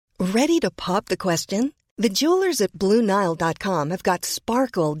Ready to pop the question? The jewelers at BlueNile.com have got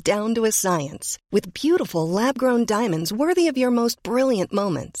sparkle down to a science with beautiful lab-grown diamonds worthy of your most brilliant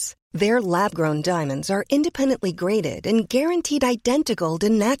moments. Their lab-grown diamonds are independently graded and guaranteed identical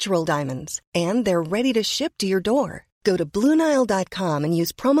to natural diamonds, and they're ready to ship to your door. Go to BlueNile.com and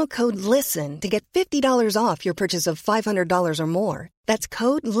use promo code LISTEN to get $50 off your purchase of $500 or more. That's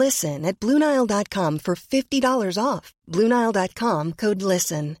code LISTEN at BlueNile.com for $50 off. BlueNile.com, code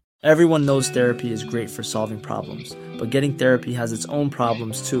LISTEN. Everyone knows therapy is great for solving problems, but getting therapy has its own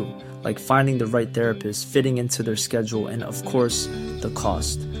problems too, like finding the right therapist, fitting into their schedule, and of course, the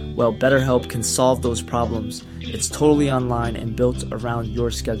cost. Well, BetterHelp can solve those problems. It's totally online and built around your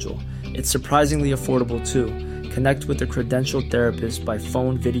schedule. It's surprisingly affordable too. Connect with a credentialed therapist by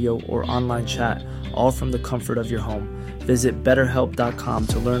phone, video, or online chat, all from the comfort of your home. Visit BetterHelp.com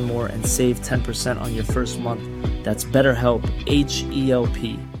to learn more and save 10% on your first month. That's BetterHelp,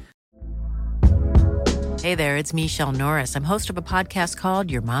 H-E-L-P. Hey there, it's Michelle Norris. I'm host of a podcast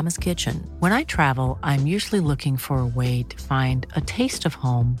called Your Mama's Kitchen. When I travel, I'm usually looking for a way to find a taste of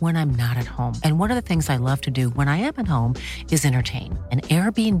home when I'm not at home. And one of the things I love to do when I am at home is entertain. And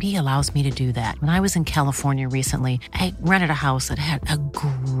Airbnb allows me to do that. When I was in California recently, I rented a house that had a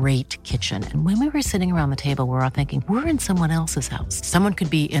great kitchen. And when we were sitting around the table, we were all thinking, we're in someone else's house. Someone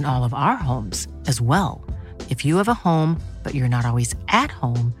could be in all of our homes as well. If you have a home, but you're not always at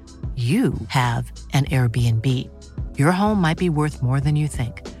home, you have an Airbnb. Your home might be worth more than you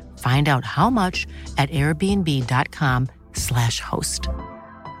think. Find out how much at airbnb.com/host.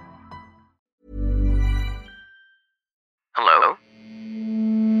 Hello?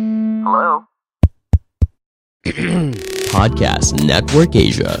 Hello? Podcast Network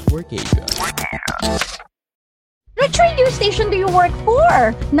Asia. Which radio station do you work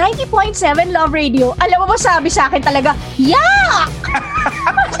for? 90.7 Love Radio. Alam mo ba, sabi sa akin talaga, yuck!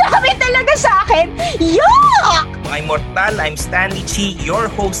 Sabi talaga sa akin, yuck! Mga Immortal, I'm Stanley Chi, your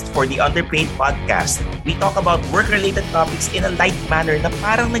host for the Underpaid Podcast. We talk about work-related topics in a light manner na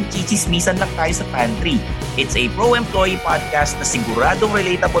parang nagchichismisan lang tayo sa pantry. It's a pro-employee podcast na siguradong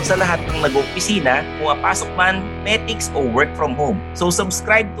relatable sa lahat ng nag-opisina, pumapasok man, petics, o work from home. So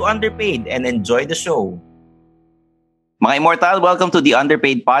subscribe to Underpaid and enjoy the show. Mga Immortal, welcome to the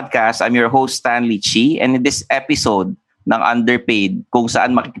Underpaid Podcast. I'm your host, Stanley Chi. And in this episode ng Underpaid, kung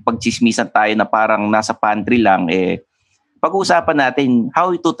saan makikipagchismisan tayo na parang nasa pantry lang, pag-uusapan natin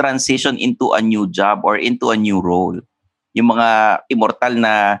how to transition into a new job or into a new role. Yung mga Immortal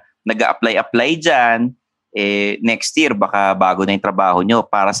na nag-a-apply dyan, next year, baka bago na yung trabaho nyo.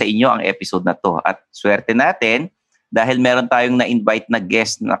 Para sa inyo ang episode na to. At swerte natin, dahil meron tayong na-invite na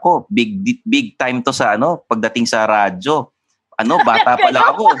guest. Nako, big time to sa pagdating sa radyo. Bata pa lang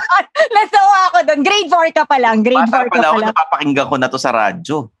ako. Natawa ako doon. Grade 4 ka pa lang. Bata pa lang ako, napapakinggan ko na to sa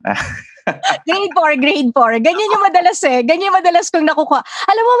radyo. Grade 4. Ganyan yung madalas Ganyan yung madalas kong nakukuha.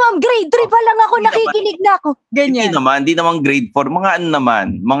 Alam mo, ma'am, grade 3 pa lang ako, nakikinig na ako. Ganyan. Hindi naman grade 4. Mga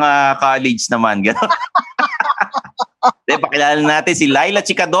mga college naman. Gano'n. Pakilala natin si Laila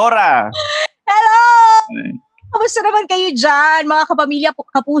Chikadora. Hello! Kamusta naman kayo dyan, mga kapamilya,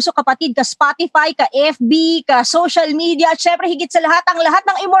 kapuso, kapatid, ka-Spotify, ka-FB, ka-social media, at syempre higit sa lahat, ang lahat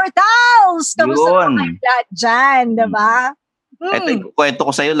ng Immortals! Kamusta naman kayo lahat dyan, diba? Ito, kwento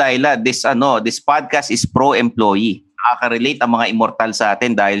ko sa'yo, Laila, this podcast is pro-employee. Nakaka-relate ang mga Immortal sa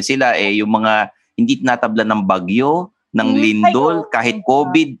atin dahil sila yung mga hindi natabla ng bagyo, ng lindol, kahit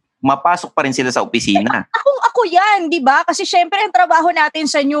COVID, mapasok pa rin sila sa opisina. Ako yan, diba? Kasi syempre ang trabaho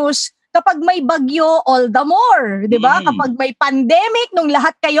natin sa news, kapag may bagyo, all the more. Diba? Kapag may pandemic, nung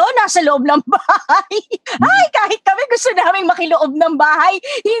lahat kayo nasa loob ng bahay. Ay, kahit kami gusto naming makiloob ng bahay,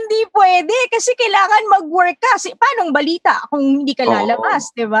 hindi pwede kasi kailangan mag-work ka. Paanong balita kung hindi ka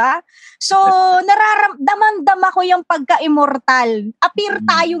lalabas, diba? So, nararamdaman ko yung pagka-immortal. Appear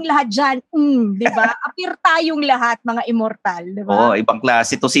tayong lahat dyan. Diba? Appear tayong lahat, mga immortal. Diba? Ibang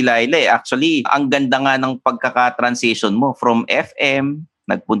klase to si Laila. Actually, ang ganda nga ng pagkaka-transition mo from FM,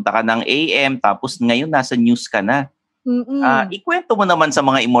 nagpunta ka ng AM, tapos ngayon nasa news ka na. Ikwento mo naman sa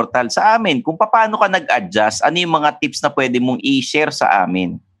mga Immortal sa amin kung paano ka nag-adjust, ano yung mga tips na pwede mong i-share sa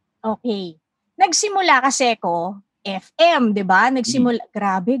amin. Okay. Nagsimula kasi ko, FM, di ba?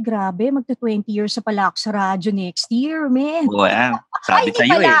 Grabe, magta-20 years na pala ako sa radyo next year, man. Sabi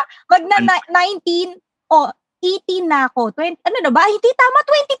sa'yo Mag-19, 18 na ako. 20, Hindi tama,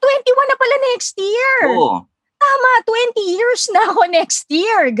 2021 na pala next year. Oo. Tama, 20 years na ako next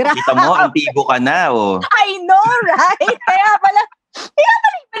year. Grabe. Kita mo, antigo ka na, I know, right? Kaya pala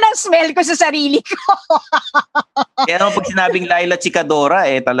iba ng smell ko sa sarili ko. Kaya naman pag sinabing Laila Chikadora,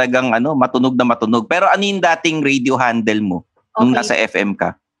 talagang matunog na matunog. Pero ano yung dating radio handle mo nung nasa FM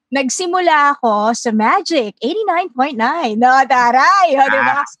ka? nagsimula ako sa Magic 89.9. No, taray, di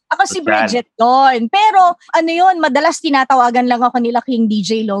ba? Ako si Bridget doon. Pero ano yun, madalas tinatawagan lang ako nila King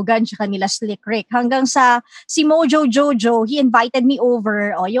DJ Logan tsaka nila Slick Rick. Hanggang sa si Mojo Jojo, he invited me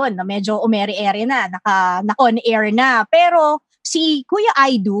over. O yun, na medyo umeri-eri na, naka-on-air na. Pero si Kuya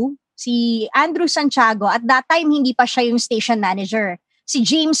Aidu, si Andrew Santiago, at that time hindi pa siya yung station manager. Si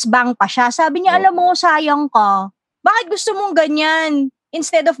James Bang pa siya. Sabi niya, alam mo, sayang ka. Bakit gusto mong ganyan?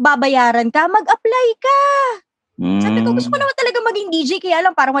 Instead of babayaran ka, mag-apply ka. Sabi ko, gusto ko naman talaga maging DJ, kaya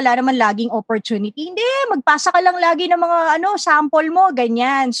lang parang wala naman laging opportunity. Hindi, magpasa ka lang lagi ng mga sample mo,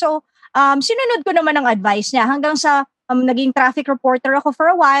 ganyan. So, sinunod ko naman ang advice niya hanggang sa naging traffic reporter ako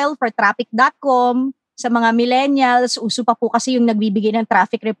for a while for traffic.com. Sa mga millennials, uso pa po kasi yung nagbibigay ng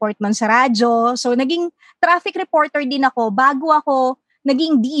traffic report man sa radyo. So, naging traffic reporter din ako bago ako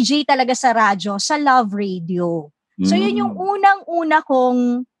naging DJ talaga sa radyo, sa Love Radio. So, yun yung unang-una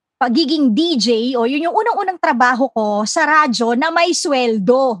kong pagiging DJ o yun yung unang-unang trabaho ko sa radyo na may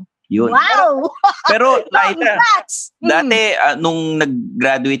sweldo. Yun. Wow! Pero dati, nung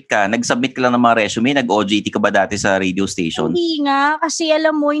nag-graduate ka, nag-submit ka lang ng mga resume, nag-OJT ka ba dati sa radio station? Hindi nga, kasi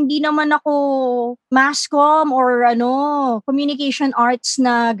alam mo, hindi naman ako mass comm or communication arts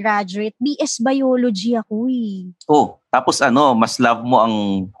na graduate. BS Biology ako eh. Oh, tapos mas love mo ang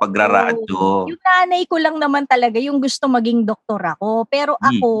pagraradyo. Yung nanay ko lang naman talaga yung gusto maging doktor ako. Pero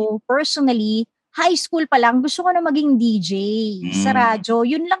ako, personally, high school pa lang, gusto ko na maging DJ sa radyo.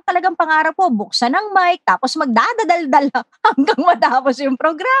 Yun lang talagang pangarap ko. Buksan ang mic, tapos magdadadaldal hanggang matapos yung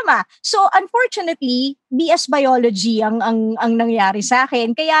programa. So, unfortunately, BS Biology ang nangyari sa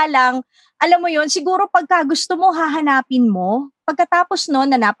akin. Kaya lang, alam mo yun, siguro pagka gusto mo, hahanapin mo. Pagkatapos na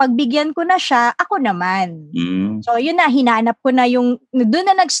napagbigyan ko na siya, ako naman. So, yun na, hinanap ko na doon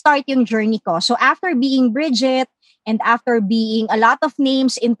na nag-start yung journey ko. So, after being Bridget, and after being a lot of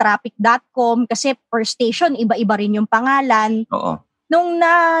names in traffic.com, kasi per station, iba-iba rin yung pangalan. Oo. Nung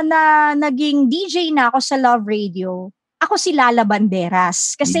naging DJ na ako sa Love Radio, ako si Lala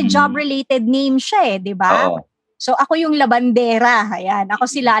Banderas. Kasi job-related name siya di ba? Oo. So ako yung labandera. Ayan, ako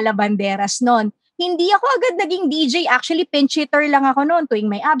si Lala Banderas noon. Hindi ako agad naging DJ. Actually, pinch hitter lang ako noon. Tuwing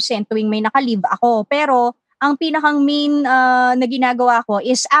may absent, tuwing may naka-leave ako. Pero ang pinakang main na ginagawa ko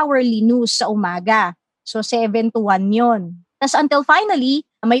is hourly news sa umaga. So, 7 to 1 yun. Tapos until finally,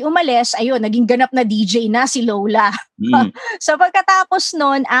 may umalis, ayun, naging ganap na DJ na si Lola. So, pagkatapos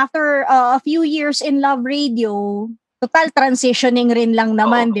nun, after a few years in Love Radio, total transitioning rin lang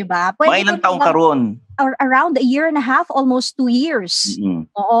naman, di ba? Mga ilang taong ka ron? Around a year and a half, almost 2 years.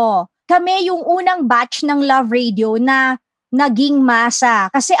 Oo. Kami yung unang batch ng Love Radio na naging masa.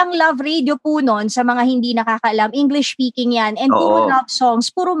 Kasi ang Love Radio po nun, sa mga hindi nakakaalam, English speaking yan, and puro love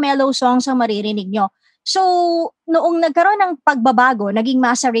songs, puro mellow songs ang maririnig nyo. So, noong nagkaroon ng pagbabago, naging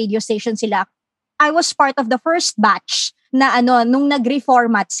masa radio station sila, I was part of the first batch na nung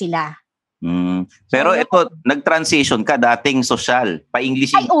nag-reformat sila. Pero ito, nag-transition ka, dating social,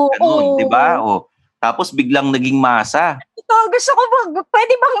 pa-English ka nun, di ba? Tapos biglang naging masa. Gusto ko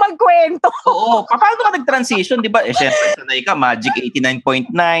pwede bang magkwento? Oo, paano ka nag-transition, di ba? Syempre, sanay ka, Magic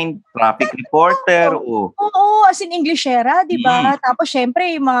 89.9, traffic reporter. Oo, as in Englishera, di ba? Tapos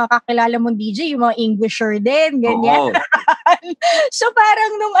syempre, yung mga kakilala mong DJ, yung mga Englisher din, ganyan. So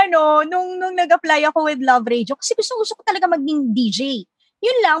parang nung nag-apply ako with Love Radio, kasi gusto ko talaga maging DJ.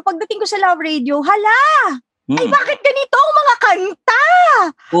 Yun lang, pagdating ko sa Love Radio, ay bakit ganito ang mga kanta?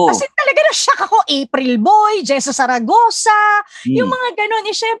 Kasi talaga na-shock ako, April Boy, Jessa Saragosa, yung mga ganun.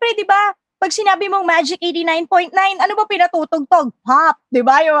 Syempre, di ba, pag sinabi mong Magic 89.9, ano ba pinatutugtog? Pop, di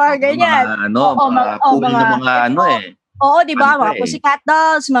ba? Yung mga ganyan. Oo, di ba? Mga Pussycat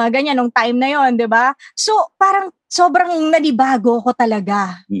Dolls, mga ganyan, nung time na yon, di ba? So, parang sobrang nanibago ko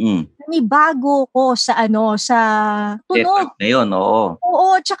talaga. Nanibago ko sa tunog. Na yun, oo.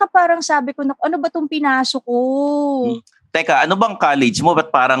 Oo, tsaka parang sabi ko, ano ba itong pinasok ko? Teka, ano bang college mo?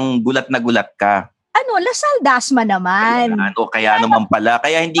 Ba't parang gulat na gulat ka? Lasal Dasma naman. Kaya naman pala.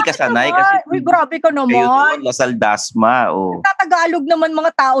 Kaya hindi ka sanay kasi... Uy, grabe ka naman. Kayo doon, Lasal Dasma. Tatagalog naman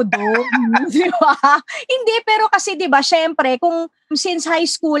mga tao doon. Di ba? Hindi, pero kasi di ba, syempre, kung since high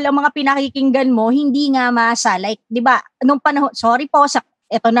school, ang mga pinakikinggan mo, hindi nga masa. Like, di ba, nung panahon, sorry po,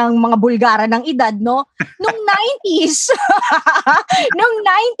 ito ng mga Bulgara ng edad, no? Nung 90s,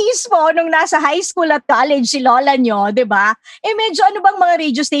 nung nasa high school at college si lola nyo, di ba? Medyo bang mga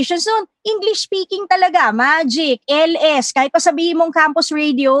radio stations noon? English speaking talaga, Magic, LS, kahit pa sabihin mong campus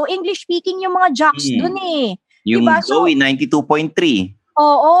radio, English speaking yung mga jocks dun eh. Yung diba? Zoe 92.3.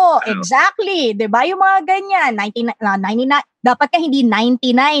 Oo, exactly. 'Di ba? Yung mga ganyan, 99, dapat ka hindi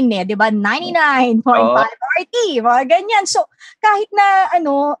 99 'di ba? 99.5 RT, mga ganyan. So, kahit na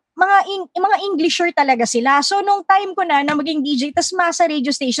mga Englisher talaga sila. So, nung time ko na maging DJ, tas sa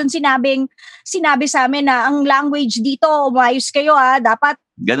radio station, sinabi sa amin na ang language dito, umayos kayo dapat.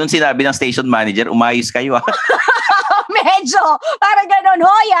 Ganon sinabi ng station manager, umayos kayo Medyo, para ganon.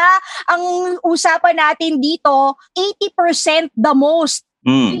 Hoy ang usapan natin dito, 80% the most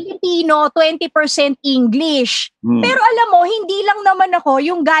Filipino, 20% English. Pero alam mo, hindi lang naman ako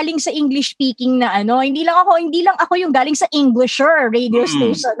yung galing sa English speaking na hindi lang ako yung galing sa Englisher radio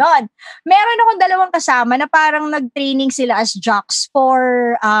station nun. Meron akong dalawang kasama na parang nag-training sila as jocks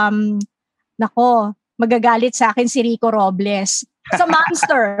for magagalit sa akin si Rico Robles. Sa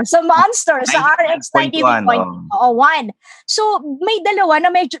Monster, sa RX 91. So, may dalawa na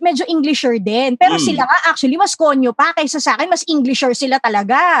medyo Englisher din. Pero sila nga actually mas konyo pa kaysa sa akin, mas Englisher sila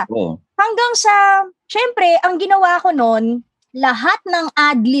talaga. Hanggang sa, syempre, ang ginawa ko noon, lahat ng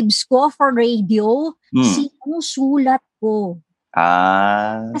ad-libs ko for radio, sinusulat ko.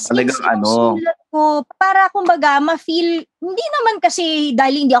 Talagang sinusulat ko para kumbaga ma-feel, hindi naman kasi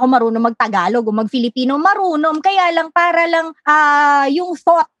dahil hindi ako marunong mag-Tagalog o mag-Filipino, marunong, kaya lang para lang yung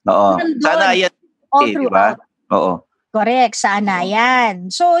thought nandun. Sana yan, diba? Oo. Correct, sana yan.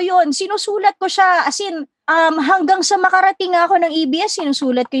 So yun, sinusulat ko siya, as in, hanggang sa makarating ako ng EBS,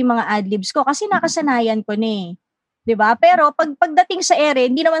 sinusulat ko yung mga ad-libs ko kasi nakasanayan ko na 'di ba? Pero pagdating sa ere,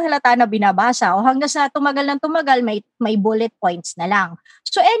 hindi naman halata na binabasa o hanggang sa tumagal may bullet points na lang.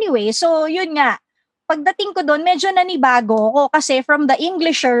 So anyway, so yun nga. Pagdating ko doon, medyo nanibago ko kasi from the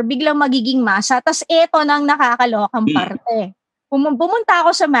Englisher biglang magiging masa. Tas eto nang nakakalokang parte. Pumunta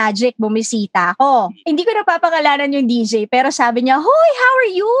ako sa Magic, bumisita ako. Hindi ko napapangalanan yung DJ, pero sabi niya, "Hoy, how are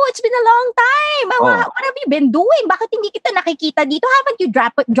you? It's been a long time. What have you been doing? Bakit hindi kita nakikita dito? Haven't you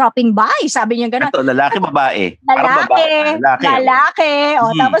dropping by?" Sabi niya gano'n. Ito, lalaki, babae? Lalaki.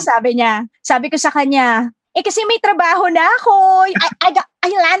 Tapos sabi ko sa kanya, kasi may trabaho na ako. I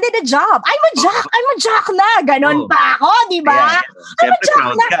landed a job. I'm a jock na. Ganon pa ako, di ba? I'm a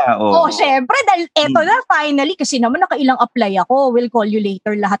jock na. Syempre, dahil eto na, finally, kasi naman nakailang apply ako. We'll call you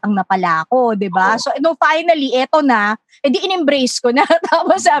later, lahat ang napala ko, di ba? So, finally, eto na, edi in-embrace ko na.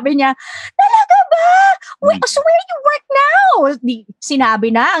 Tapos sabi niya, talaga ba? So where you work now? Sinabi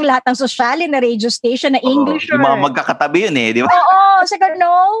na ang lahat ng sosyali na radio station na English. Yung mga magkakatabi yun di ba? Oo. Saka,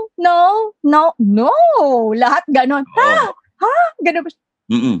 no. Lahat ganon. Ganon ba?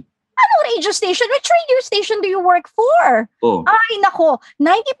 Anong radio station? Which radio station do you work for? Ay, nako.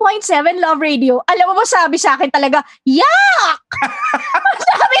 90.7 Love Radio. Alam mo, sabi sa akin talaga, yak!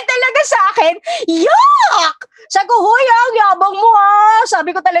 Sabi talaga sa akin, yak! Sabi ko, hoy, ang yabang mo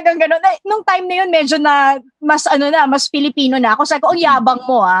Sabi ko talagang gano'n. Nung time na yun, medyo na, mas Filipino na ako. Sabi ko, ang yabang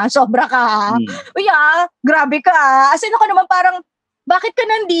mo Sobra ka Uy, grabe ka As in, ako naman parang, bakit ka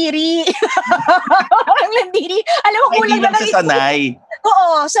nandiri? Parang nandiri. Alam mo, kulang na lang sanay.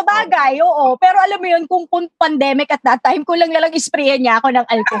 Oo, sa bagay, oo. Pero alam mo yun, kung pandemic at that time, kulang na lang isprayan niya ako ng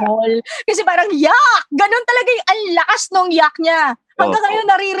alcohol. Kasi parang, yak! Ganon talaga yung ang lakas nung yak niya. Hanggang ngayon,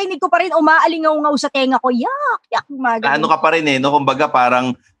 naririnig ko pa rin, umaalingaw-ngaw sa tenga ko, yak! Ano ka pa rin Kumbaga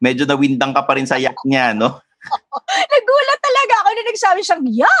parang medyo nawindang ka pa rin sa yak niya, no? Nagulat talaga ako na nagsabi siyang,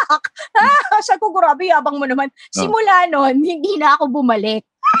 yak! Sabi ko, grabe, yabang mo naman. Simula nun, hindi na ako bumalik.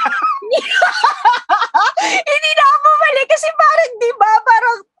 Hindi na ako bumalik kasi parang, di ba,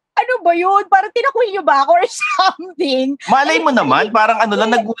 parang, ano ba yun? Parang tinakwil niyo ba ako or something? Malay mo naman, parang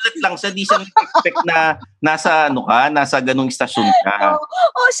nagulat lang siya, di siya expect na nasa ganung istasyon ka.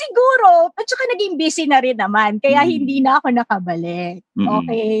 Siguro. At saka naging busy na rin naman, kaya hindi na ako nakabalik.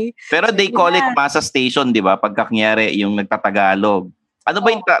 Okay. Pero they call it masa station, di ba? Pagka kunyari yung nagtatagalog. Ano ba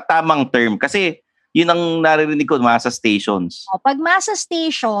yung tamang term? Kasi yun ang naririnig ko, masa stations. Pag masa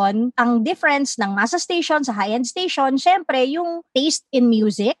station, ang difference ng masa station sa high-end station, syempre, yung taste in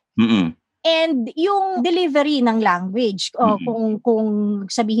music and yung delivery ng language. Kung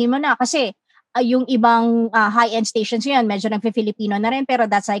sabihin mo na, kasi yung ibang high-end stations yun, medyo nagpe-Filipino na rin, pero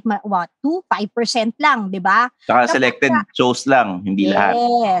that's like, 2-5% lang, di ba? Saka selected shows lang, hindi lahat.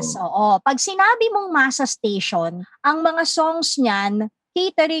 Yes, oo. Pag sinabi mong masa station, ang mga songs niyan,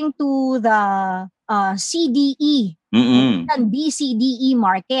 catering to the CDE and BCDE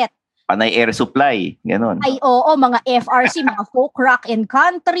market. Panay air supply, gano'n. Ay, oo, mga FRC, mga folk rock and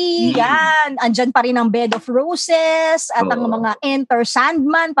country, yan. Andyan pa rin ang Bed of Roses, at ang mga Enter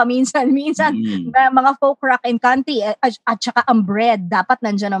Sandman, paminsan-minsan, mga folk rock and country, at saka ang bread. Dapat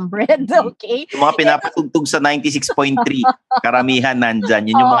nandyan ang bread, okay? Yung mga pinapatugtog sa 96.3, karamihan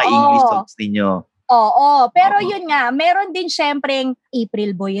nandyan. Yun yung mga English songs ninyo. Oo, pero yun nga, meron din syempreng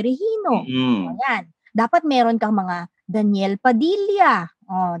April Boy Regino. Ayan. Dapat meron kang mga Daniel Padilla.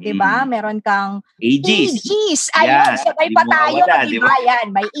 Oh, 'di ba? Meron kang Aegis. Ayun, sabay pa tayo, di ba?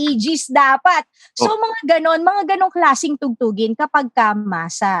 Yan, may Aegis dapat. So mga ganong klaseng tugtugin kapag ka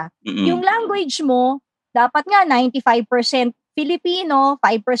masa. Yung language mo, dapat nga 95% Filipino,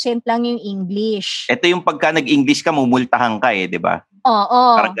 5% lang yung English. Ito yung pagka nag-English ka, mumultahan ka di ba?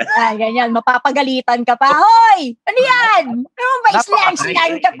 Oo. Ganyan. Mapapagalitan ka pa. Hoy! Ano yan? Ano ba?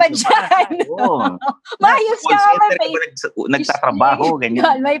 Slang ka pa dyan. Mayos ka ba? Nagtatrabaho,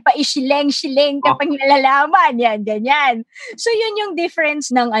 ganyan. May pa-ishileng-shileng ka pang nalalaman. Yan, ganyan. So, yun yung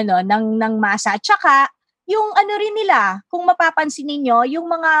difference ng masa. Tsaka, yung rin nila, kung mapapansin ninyo, yung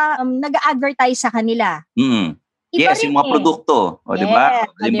mga nag-a-advertise sa kanila. Yes, yung mga produkto. Di ba?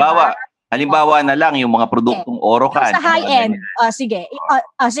 Halimbawa na lang yung mga produktong Orocan. Sa high-end. Sige.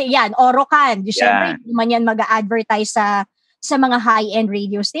 Yan, Orocan. Siyempre, hindi man yan mag-a-advertise sa mga high-end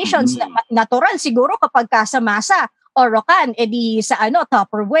radio stations. Natural siguro kapag sa masa, Orocan, edi sa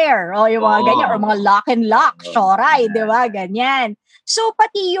Tupperware, o yung mga ganyan, or mga lock and lock, Shoray, di ba? Ganyan. So,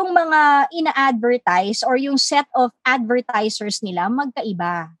 pati yung mga ina-advertise or yung set of advertisers nila,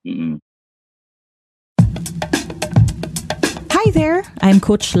 magkaiba. Hi there, I'm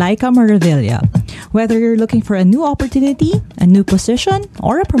Coach Laika Maravilla. Whether you're looking for a new opportunity, a new position,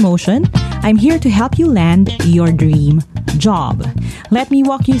 or a promotion, I'm here to help you land your dream job. Let me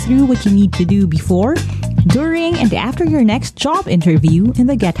walk you through what you need to do before, during, and after your next job interview in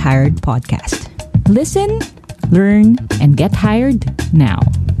the Get Hired podcast. Listen, learn, and get hired now.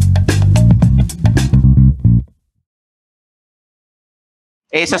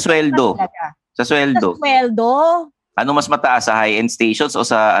 Sa sweldo. Sa sweldo. Ano mas mataas, sa high-end stations o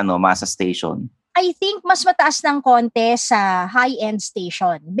sa masa station? I think mas mataas ng konti sa high-end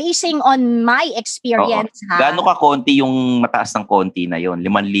station. Basing on my experience, Gaano ka konti yung mataas ng konti na yon?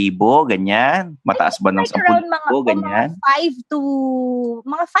 5,000, ganyan? Mataas ba ng 10,000, ganyan?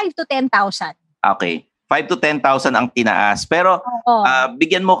 Mga 5 to 10,000. Okay. 5 to 10,000 ang tinaas. Pero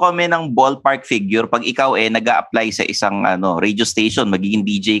bigyan mo kami ng ballpark figure pag ikaw nag-a-apply sa isang radio station, magiging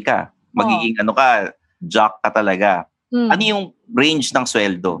DJ ka. Magiging jock ka talaga. Ano yung range ng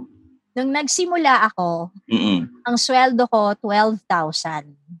sweldo? Nung nagsimula ako, ang sweldo ko, 12,000.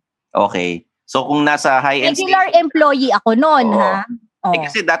 Okay. So kung nasa high-end regular employee ako noon, ha?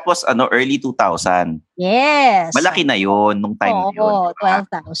 Kasi that was early 2000. Yes. Malaki na yon nung time na yun.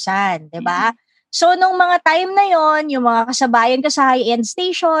 12,000, diba? So nung mga time na yon, yung mga kasabayan ko sa high-end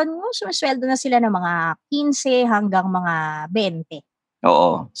station, sumasweldo na sila ng mga 15 hanggang mga 20.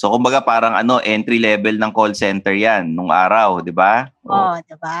 Oo. So kumbaga parang entry level ng call center 'yan nung araw, 'di ba?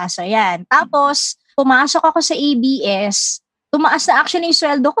 Di ba? So 'yan. Tapos pumasok ako sa ABS. Tumaas na actually yung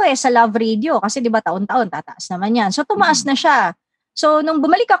sweldo ko sa Love Radio kasi 'di ba taon-taon tataas naman 'yan. So tumaas na siya. So nung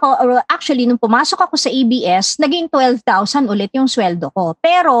bumalik ako, nung pumasok ako sa ABS, naging 12,000 ulit yung sweldo ko.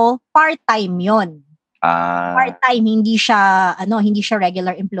 Pero part-time 'yon. Part-time, hindi siya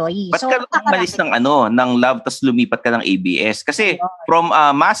regular employee. Ba't ka umalis ng Love tas lumipat ka ng ABS? Kasi from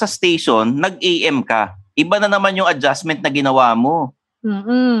masa station, nag-AM ka. Iba na naman yung adjustment na ginawa mo.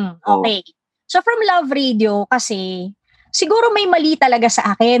 Okay. So from Love Radio kasi siguro may mali talaga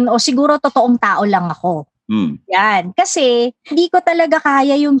sa akin o siguro totoong tao lang ako. Yan. Kasi hindi ko talaga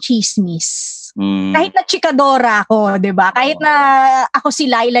kaya yung chismis. Kahit na chikadora ako, 'di ba? Kahit na ako si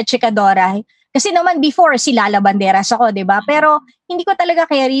Laila Chikadora. Kasi naman before, si Lala Banderas ako, di ba? Pero hindi ko talaga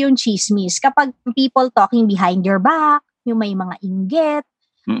carry yung chismis. Kapag people talking behind your back, yung may mga inggit,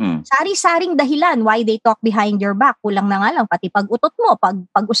 sari-saring dahilan why they talk behind your back. Kulang na nga lang, pati pag-utot mo,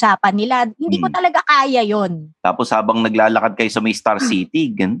 pag-usapan nila, hindi ko talaga kaya yon. Tapos habang naglalakad kayo sa may Star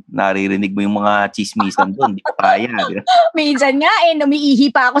City, naririnig mo yung mga chismisan doon, hindi ko kaya. Minsan nga,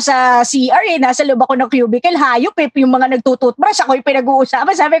 umiihi pa ako sa CR, nasa loob ako ng cubicle, hayop, yung mga nagtututbrush, ako yung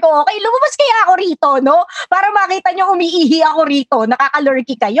pinag-uusapan. Sabi ko, okay, lumabas kaya ako rito, no? Para makita nyo umiihi ako rito,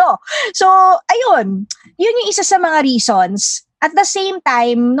 nakakalurky kayo. So, ayun, yun yung isa sa mga reasons. At the same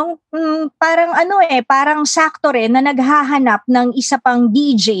time, nung parang sakto rin na naghahanap ng isa pang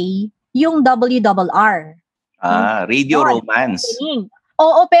DJ, yung WRR. Radio romance.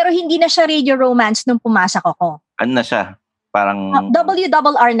 Oo, pero hindi na siya radio romance nung pumasok ako. Ano na siya? Parang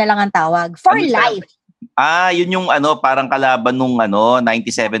WRR na lang ang tawag. For life. Yun yung parang kalaban nung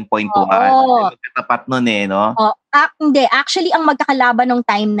 97.1. Katapat nun no? Hindi. Actually, ang magkakalaban nung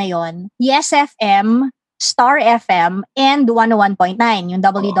time na yon, Yes FM, Star FM, and 101.9, yung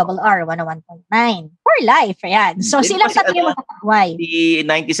WRR 101.9. For life, ayan. So silang tatlo yung magkakaway. Si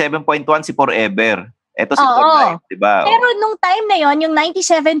 97.1, si Forever. Ito si Good Life, di ba? Pero nung time na yon, yung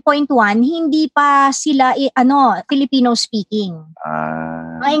 97.1, hindi pa sila, Filipino speaking.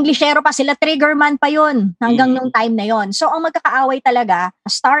 Mga Englishero pa sila, Triggerman pa yon hanggang nung time na yon. So, ang magkakaaway talaga,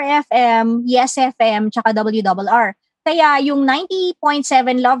 Star FM, Yes FM, tsaka WRR. Kaya yung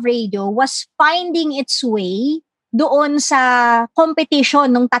 90.7 Love Radio was finding its way doon sa competition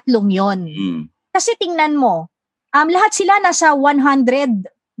ng tatlong yon. Kasi tingnan mo, lahat sila nasa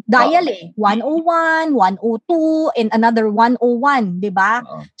 100 dial 101, 102, and another 101, di ba?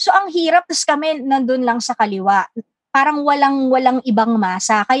 So ang hirap, tas kami nandun lang sa kaliwa. Parang walang ibang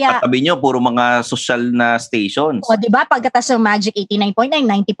masa. Kaya katabi nyo, puro mga social na stations. O, di ba? Pagkatapos ng Magic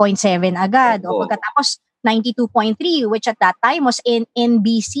 89.9, 90.7 agad. O pagkatapos 92.3, which at that time was in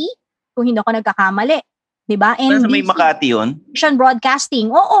NBC, kung hindi ako nagkakamali. Di ba? NBC. May Makati yun?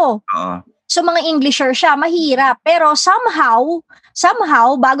 Broadcasting. Oo. So mga Englisher siya, mahirap. Pero somehow,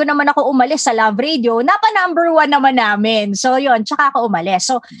 bago naman ako umalis sa Love Radio, napa-number 1 naman namin. So yun, tsaka ako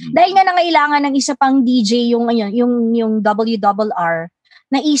umalis. So dahil nga nangailangan ng isa pang DJ yung WRR,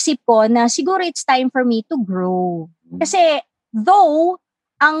 naisip ko na siguro it's time for me to grow. Kasi though,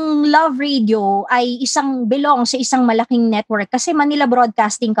 ang Love Radio ay belong sa isang malaking network kasi Manila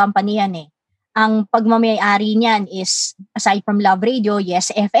Broadcasting Company yan eh. Ang pagmamayari niyan is, aside from Love Radio,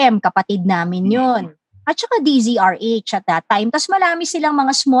 Yes FM, kapatid namin yun. At saka DZRH at that time. Tapos marami silang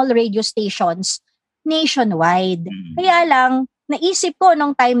mga small radio stations nationwide. Kaya lang, naisip ko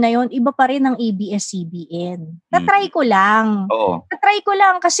nung time na yun, iba pa rin ang ABS-CBN. Natry ko lang. Natry ko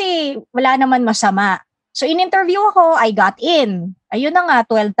lang kasi wala naman masama. So in-interview ako, I got in. Ayun na nga,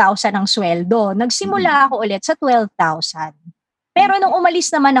 12,000 ang sweldo. Nagsimula ako ulit sa 12,000. Pero nung umalis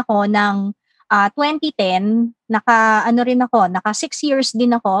naman ako ng 2010, naka 6 years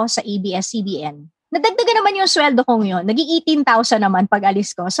din ako sa ABS-CBN. Nadagdagan naman yung sweldo kong yun. Naging 18,000 naman pag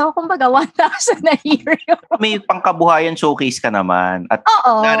alis ko. So, kumbaga, 1,000 na year yun. May pangkabuhayan showcase ka naman. At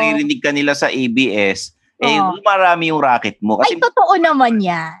naririnig ka nila sa ABS, marami yung racket mo. Kasi, ay, totoo naman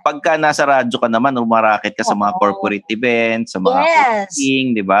yan. Pagka nasa radyo ka naman, umaraket ka sa mga corporate events, sa mga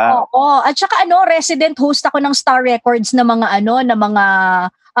hosting, di ba? Oo. At saka resident host ako ng Star Records na mga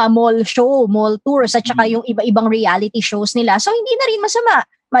mall show, mall tours, at saka yung iba-ibang reality shows nila. So, hindi na rin masama.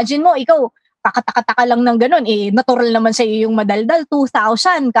 Imagine mo, ikaw, kakataka lang ng ganun, natural naman sa iyo yung madaldal,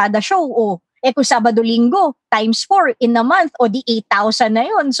 2,000 kada show, kung Sabado-Linggo, times 4 in a month, di 8,000 na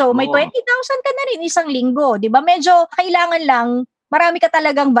yun. So, may 20,000 ka na rin isang linggo, di ba? Medyo kailangan lang, marami ka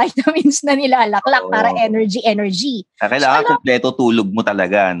talagang vitamins na nilalaklak para energy. Kailangan kompleto tulog mo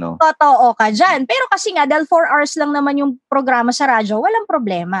talaga, no? Totoo ka dyan. Pero kasi nga, dahil 4 hours lang naman yung programa sa radyo, walang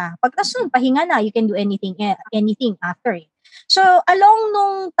problema. Pagkas nun, pahinga na, you can do anything after. So, along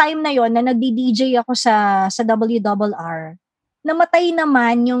nung time na yon na nagdi-DJ ako sa WRR, namatay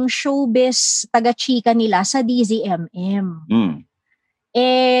naman yung showbiz taga-chika nila sa DZMM.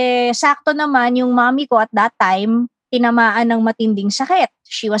 Sakto naman yung mami ko at that time, tinamaan ng matinding sakit.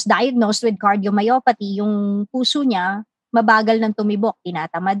 She was diagnosed with cardiomyopathy. Yung puso niya, mabagal ng tumibok,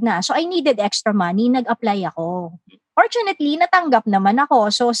 tinatamad na. So I needed extra money, nag-apply ako. Fortunately, natanggap naman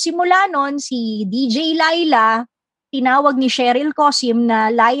ako. So simula nun, si DJ Laila, tinawag ni Cheryl Cosim na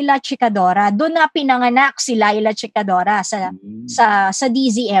Laila Chikadora. Doon na pinanganak si Laila Chikadora sa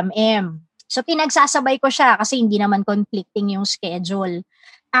DZMM. So pinagsasabay ko siya kasi hindi naman conflicting yung schedule.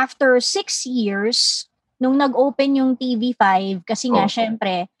 After 6 years, nung nag-open yung TV5, kasi nga,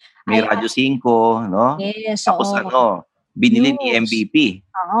 syempre... May Radyo 5, no? Yes, tapos binili ni MVP.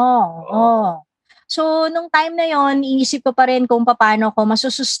 So, nung time na yon, inisip ko pa rin kung paano ko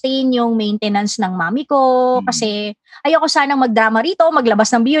masusustain yung maintenance ng mami ko. Kasi ayoko sanang magdrama rito, maglabas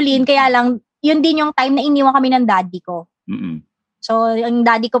ng violin. Kaya lang, yun din yung time na iniwan kami ng daddy ko. So, yung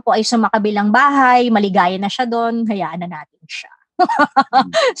daddy ko po ay sumakabilang bahay, maligaya na siya doon, hayaan na natin siya.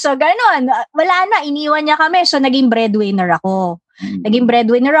 So, ganon. Wala na, iniwan niya kami. So, naging breadwinner ako.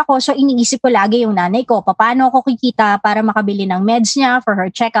 So, iniisip ko lagi yung nanay ko, paano ako kikita para makabili ng meds niya for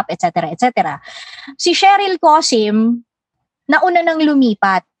her checkup, etc., etc. Si Cheryl Cosim, nauna nang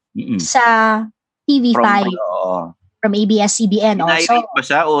lumipat sa TV5 from ABS-CBN also. Pinirate ba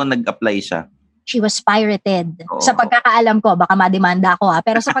siya o nag-apply siya? She was pirated. Sa pagkakaalam ko, baka mademanda ako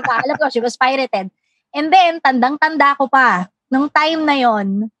pero sa pagkakaalam ko, she was pirated. And then, tandang-tanda ko pa, nung time na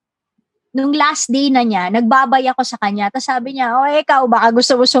yon, nung last day na niya, nagbabay ako sa kanya. Tapos sabi niya, ikaw, baka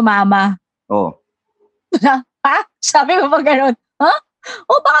gusto mo sumama. Ha? Sabi mo ba ganun? Ha?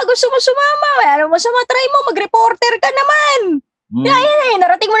 Baka gusto mo sumama. Ano mo, try mo, mag-reporter ka naman.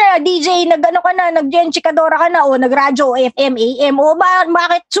 Narating mo na, DJ, nag-ano ka na, nag-chikadora ka na, o nag-radyo, FM, AM, o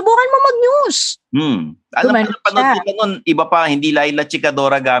bakit? Subukan mo mag-news. Alam mo, panood ko nun, iba pa, hindi Laila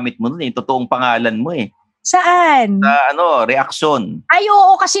Chikadora gamit mo nun eh. Totoong pangalan mo eh. Saan? Sa reaksyon. Ay,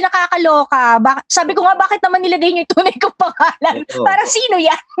 oo, kasi nakakaloka. Sabi ko nga, bakit naman nilagay niyo yung tunay kong pangalan? Para sino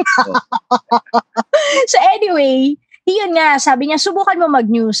yan? So anyway, yun nga, sabi niya, subukan mo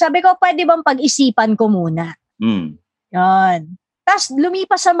mag-news. Sabi ko, pwede bang pag-isipan ko muna? Yun. Tapos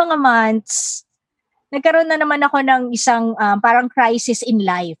lumipas sa mga months, nagkaroon na naman ako ng isang parang crisis in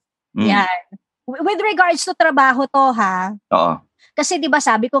life. Yan. With regards to trabaho to, ha? Oo. Kasi 'di ba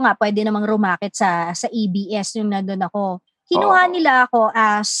sabi ko nga pwede namang rumakit sa ABS yung nandun ako. Kinuha nila ako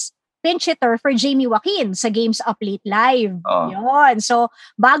as pinch hitter for Jamie Joaquin sa Games Up Late Live. Yun. So,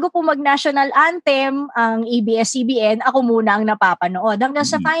 bago po mag-national anthem ang ABS-CBN, ako muna ang napapanood. Hanggang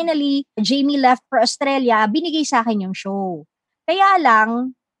sa finally, Jamie left for Australia, binigay sa akin yung show. Kaya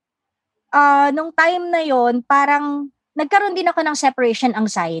lang, nung time na yon parang nagkaroon din ako ng separation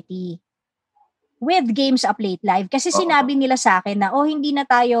anxiety with Games Up Late Live. Kasi sinabi nila sa akin na, hindi na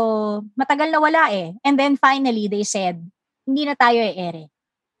tayo, matagal na wala eh. And then finally, they said, hindi na tayo e-ere.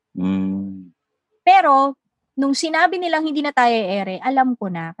 Pero, nung sinabi nilang hindi na tayo e-ere, alam ko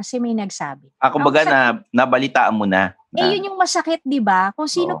na kasi may nagsabi. Kumbaga nabalitaan mo na. Yun yung masakit, di ba? Kung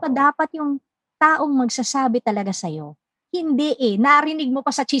sino pa dapat yung taong magsasabi talaga sa'yo. Hindi narinig mo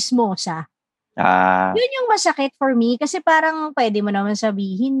pa sa chismosa. Yun yung masakit for me kasi parang pwede mo naman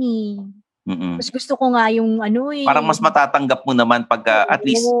sabihin Mas gusto ko nga yung parang mas matatanggap mo naman pagka at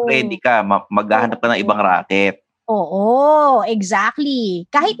least ready ka, maghahanap ka ng ibang racket. Oo, exactly.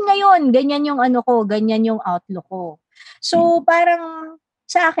 Kahit ngayon, ganyan yung ganyan yung outlook ko. So parang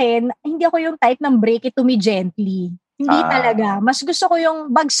sa akin, hindi ako yung type ng break it to me gently. Hindi talaga. Mas gusto ko yung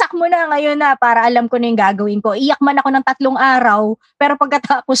bagsak mo na ngayon na para alam ko na yung gagawin ko. Iyak man ako ng 3 araw, pero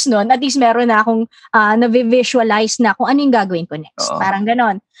pagkatapos nun, at least meron na akong na-visualize na kung ano yung gagawin ko next. Parang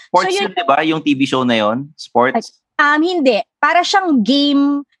ganon. Sports yun, di ba? Yung TV show na yun? Sports? Hindi. Para siyang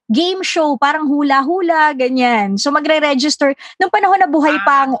game show, parang hula-hula, ganyan. So magre-register. Nung panahon na buhay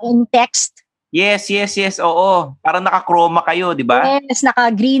pa ang in text. Yes. Oo. Parang naka-chroma kayo, di ba? Yes,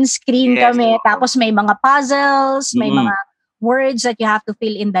 naka-green screen kami. Tapos may mga puzzles, may mga words that you have to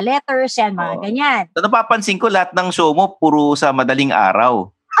fill in the letters, yan, mga ganyan. So, napapansin ko lahat ng show mo, puro sa madaling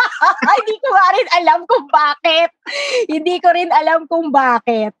araw. Hindi ko rin alam kung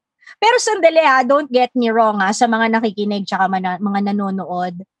bakit. Pero sandali don't get me wrong sa mga nakikinig tsaka mga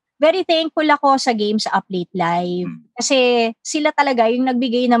nanonood. Very thankful ako sa Games Up Late Live. Kasi sila talaga yung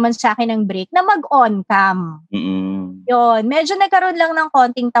nagbigay naman sa akin ng break na mag-on cam. Yun. Medyo nagkaroon lang ng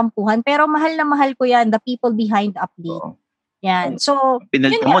konting tampuhan pero mahal na mahal ko yan, the people behind Up Late. Yan. So,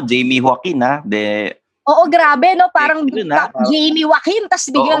 pinalitan mo, Jamie Joaquin Oo, grabe, no? Parang Jamie Joaquin,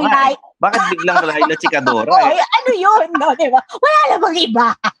 tas biglang bakit biglang Laila Chikadora? Ano yun, no? Diba? Wala namang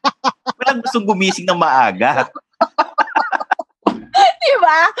iba. Walang gustong gumising ng maaga.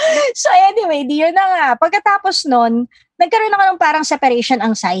 Diba? So anyway, yun na nga. Pagkatapos nun, nagkaroon ako ng parang separation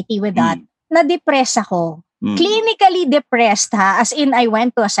anxiety with that. Na-depress ako. Clinically depressed as in I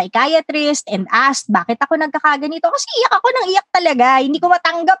went to a psychiatrist and asked bakit ako nagkakaganito. Kasi iyak ako ng iyak talaga. Hindi ko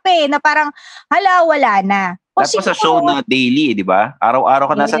matanggap na parang wala na. Tapos sa show na daily, di ba? Araw-araw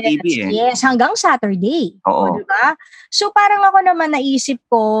ka nasa TV Yes, hanggang Saturday. Oo. Diba? So parang ako naman naisip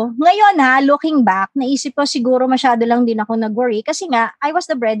ko, ngayon looking back, naisip ko siguro masyado lang din ako nag-worry kasi nga, I was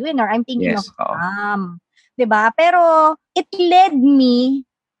the breadwinner. I'm thinking of diba? Pero it led me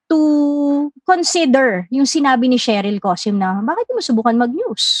to consider yung sinabi ni Cheryl Cosim na, bakit mo subukan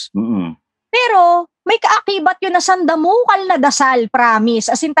mag-news? Pero may kaakibat yun na sandamukal na dasal,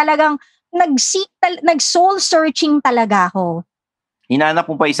 promise. As in talagang nag-soul searching talaga ako. Hinanap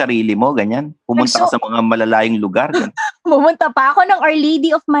mo pa yung sarili mo, ganyan? Pumunta ka sa mga malalayong lugar? Pumunta pa ako ng Our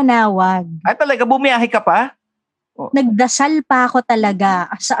Lady of Manawag. Ay talaga, bumiyahe ka pa? Nagdasal pa ako talaga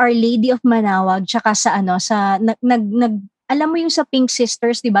sa Our Lady of Manawag tsaka sa alam mo yung sa Pink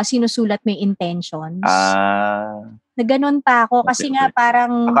Sisters, di ba, sinusulat mo yung intentions? Na ganun pa ako kasi nga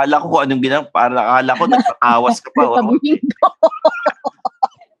parang... Akala ko kung anong akala ko nagpakawas ka pa.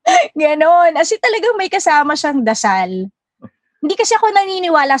 Ganon. Kasi talagang may kasama siyang dasal. Hindi kasi ako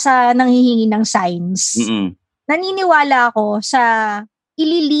naniniwala sa nanghihingi ng signs. Naniniwala ako sa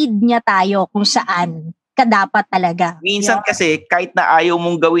ililid niya tayo kung saan dapat talaga. Minsan kasi kahit na ayaw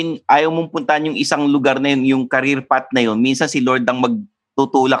mong puntahan yung isang lugar na yun, yung career path na yun, minsan si Lord ang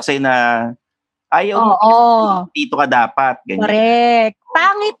magtutulak sa'yo na ayaw mo, dito ka dapat. Ganyan. Correct.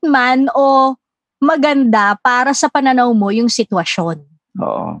 Pangit man o maganda para sa pananaw mo yung sitwasyon.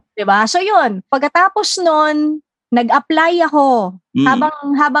 Oo. Diba? So yun, pagkatapos nun, nag-apply ako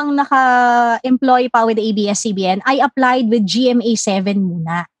habang naka-employ pa with ABS-CBN, I applied with GMA7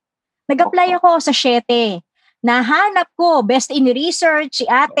 muna. Nag-apply ako sa 7. Nahanap ko, best in research, si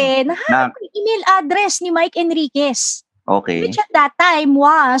ate, nahanap ko yung email address ni Mike Enriquez. Okay. Which at that time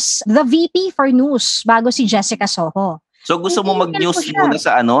was the VP for news bago si Jessica Soho. So gusto mo mag-news muna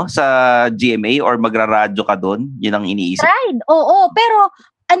sa GMA or magra-radyo ka doon? Yun ang iniisip? Tried, oo. Pero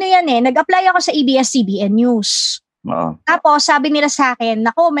nag-apply ako sa ABS-CBN News. Tapos sabi nila sa akin,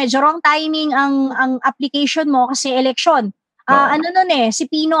 nako, medyo wrong timing ang application mo kasi election. Si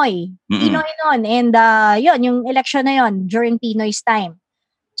Pinoy. Pinoy noon. And yung election na yon during Pinoy's time.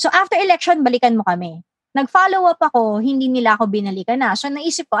 So after election, balikan mo kami. Nag-follow up ako, hindi nila ako binalikan na. So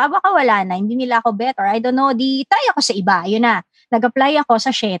naisip ko, baka wala na, hindi nila ako better. I don't know, di try ako sa iba. Yun na. Nag-apply ako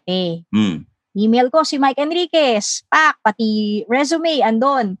sa 7. Email ko si Mike Enriquez, pati resume,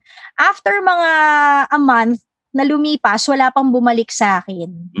 andon. After mga a month na lumipas, wala pang bumalik sa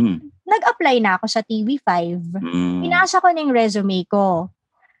akin. Nag-apply na ako sa TV5. Pinasa ko na yung resume ko.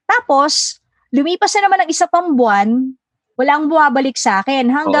 Tapos, lumipas na naman ng isa pang buwan, walang bumabalik sa akin.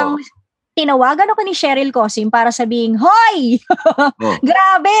 Hanggang tinawagan ako ni Cheryl Cosim para sabing, hoy!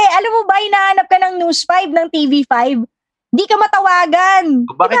 Grabe! Alam mo ba, hinahanap ka ng News 5 ng TV5? Di ka matawagan.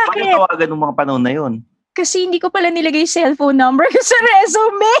 Bakit pa tawagan ng mga panahon na yun? Kasi hindi ko pala nilagay cellphone number ko sa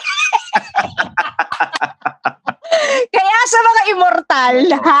resume. Kaya sa mga immortal,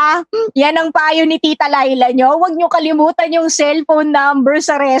 yan ang payo ni Tita Laila nyo. Huwag nyo kalimutan yung cellphone number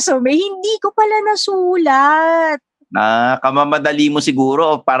sa resume. Hindi ko pala nasulat. Kamamadali mo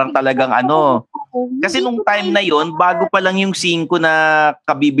siguro. Parang talagang Kasi nung time na yon, bago pa lang yung 5 na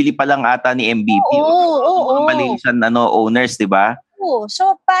kabibili pa lang ata ni MVP. Oo. Malaysian owners, di ba? Oo.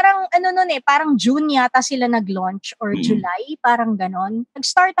 So parang parang June yata sila nag-launch or July, parang ganon.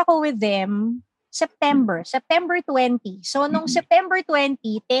 Nag-start ako with them September 20. So nung September 20,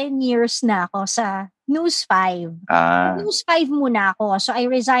 10 years na ako sa News 5. News 5 muna ako. So I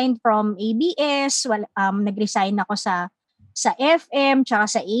resigned from ABS, nag-resign ako sa FM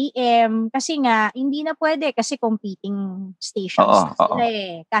tsaka sa AM kasi nga hindi na pwede kasi competing stations sila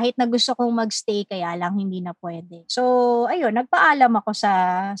eh. Kahit na gusto kong magstay kaya lang hindi na pwede. So ayun, nagpaalam ako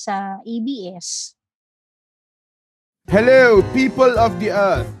sa ABS. Hello, people of the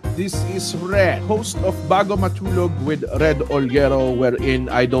earth. This is Red, host of Bago Matulog with Red Olguero, wherein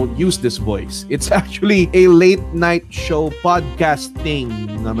I don't use this voice. It's actually a late night show podcasting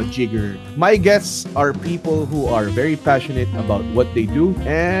na majigger. My guests are people who are very passionate about what they do,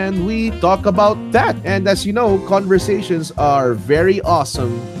 and we talk about that. And as you know, conversations are very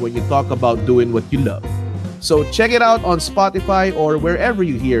awesome when you talk about doing what you love. So check it out on Spotify or wherever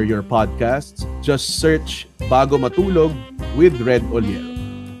you hear your podcasts. Just search Bago Matulog with Red Olguero.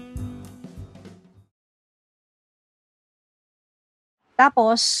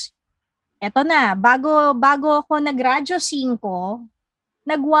 Tapos, eto na, bago ako nag-Radyo 5,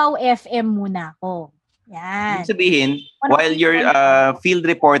 nag-Wow FM muna ako. Yan. Ibig sabihin, while you're field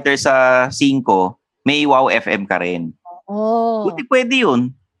reporter sa 5, may Wow FM ka rin. Oo. Buti pwede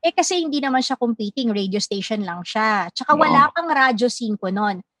yun. Kasi hindi naman siya competing, radio station lang siya. Tsaka wala pang Radyo 5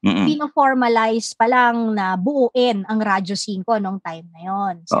 nun. Pino-formalize pa lang na buuin ang Radyo 5 nung time na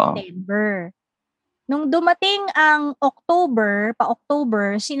yon, September. Nung dumating ang October,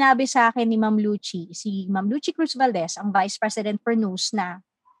 sinabi sa akin ni si Ma'am Lucy Cruz Valdez, ang Vice President for News na,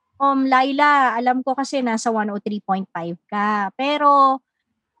 Laila, alam ko kasi nasa 103.5 ka, pero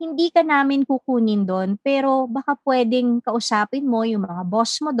hindi ka namin kukunin doon, pero baka pwedeng kausapin mo yung mga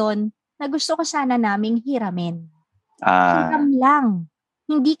boss mo doon na gusto ko sana naming hiramin. Hiram lang.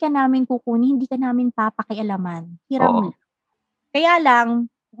 Hindi ka namin kukunin, hindi ka namin papakialaman. Hiram lang. Kaya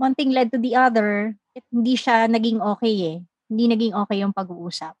lang, one thing led to the other, hindi siya naging okay eh. Hindi naging okay yung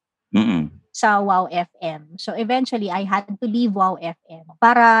pag-uusap sa Wow FM. So eventually, I had to leave Wow FM.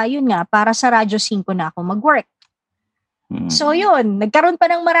 Para sa Radyo 5 na ako mag-work. So yun, nagkaroon pa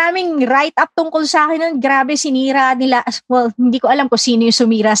ng maraming write-up tungkol sa akin nun. Grabe, sinira nila. Well, hindi ko alam kung sino yung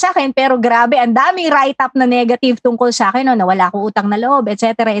sumira sa akin, pero grabe, ang daming write-up na negative tungkol sa akin, na wala akong utang na loob,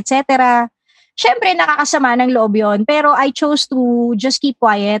 etc. Syempre, nakakasama ng loob yun. Pero I chose to just keep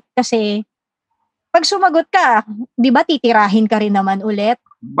quiet kasi pag sumagot ka, di ba titirahin ka rin naman ulit?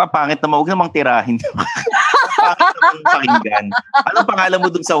 Pangit naman, huwag namang tirahin. Pangit namang pakinggan. Anong pangalan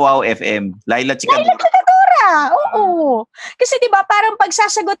mo dun sa Wow FM? Laila Chikadura. Oo. Kasi 'di ba parang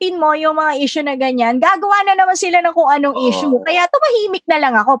pagsasagutin mo yung mga issue na ganyan, gagawa na naman sila ng kung anong issue. Kaya tumahimik na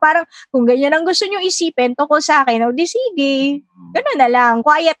lang ako. Parang kung ganyan ang gusto niyo isipin tungkol sa akin, di sige. Gano'n na lang,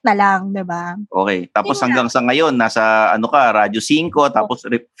 quiet na lang, 'di ba? Okay. Tapos hanggang sa ngayon nasa Radyo 5, tapos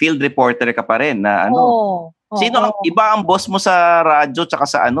field reporter ka pa rin na Sino iba ang boss mo sa radyo tsaka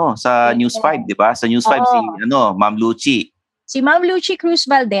sa sa News 5, 'di ba? Sa News 5 si Ma'am Lucy. Si Ma'am Lucy Cruz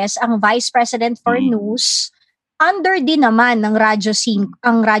Valdez ang Vice President for News. Under din naman ng Radyo 5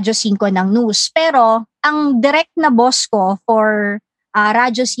 ng News. Pero ang direct na boss ko for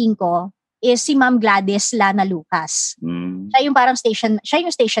Radyo 5 is si Ma'am Gladys Lana Lucas. Siya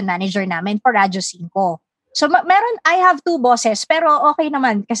yung station manager namin for Radyo 5. So I have 2 bosses pero okay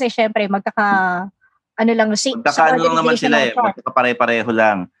naman kasi syempre magkakaano lang naman sila magkakapare-pareho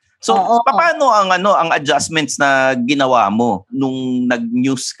lang. So paano ang adjustments na ginawa mo nung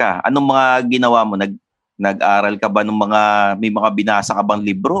nag-news ka? Anong mga ginawa mo? Nag-aral ka ba may mga binasa ka bang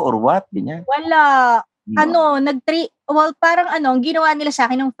libro or what? Ganyan? Wala. Parang ang ginawa nila sa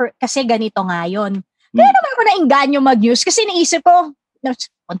akin kasi ganito nga yun. Kaya naman ako nainganyo mag-news kasi naisip ko,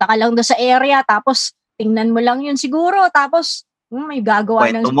 punta ka lang doon sa area tapos tingnan mo lang yun siguro tapos may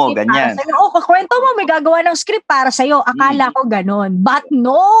gagawa ng script ganyan. Para sa'yo. Kwento mo, may gagawa ng script para sa'yo. Akala ko ganon. But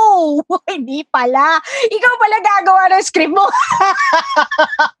no! Hindi pala. Ikaw pala gagawa ng script mo.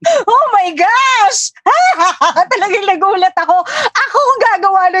 Oh my gosh! Talagang nagulat ako. Ako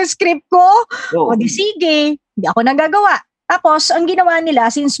gagawa ng script ko? O di sige. Hindi ako nagagawa. Tapos, ang ginawa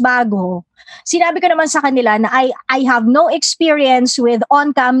nila, since bago, sinabi ko naman sa kanila na I have no experience with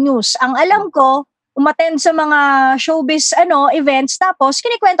on-cam news. Ang alam ko, umattend sa mga showbiz events tapos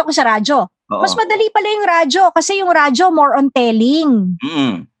kinikwento ko sa radyo. Mas madali pala yung radyo kasi yung radyo more on telling.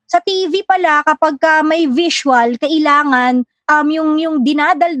 Sa TV pala kapag may visual kailangan yung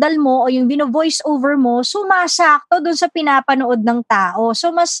dinadaldal mo o yung voice over mo sumasakto dun sa pinapanood ng tao.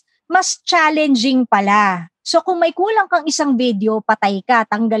 So mas challenging pala. So kung may kulang kang isang video, patay ka,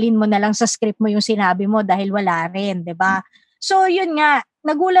 tanggalin mo na lang sa script mo yung sinabi mo dahil wala rin, 'di ba? So yun nga,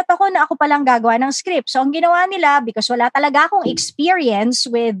 nagulat ako na ako palang gagawa ng script. So ang ginawa nila, because wala talaga akong experience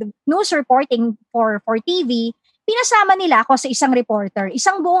with news reporting for TV, pinasama nila ako sa isang reporter,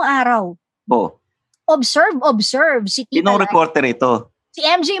 isang buong araw. Observe. Sinong reporter ito? Si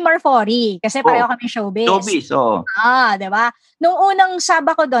MJ Marfori, kasi pareho kami showbiz. Diba? Nung unang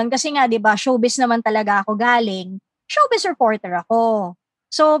saba ko doon, kasi nga diba, showbiz naman talaga ako galing, showbiz reporter ako.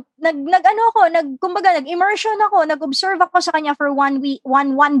 So, nag-immersion ako, nag-observe ako sa kanya for one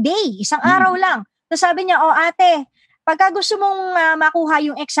day, isang araw lang. So sabi niya, ate, pagka gusto mong makuha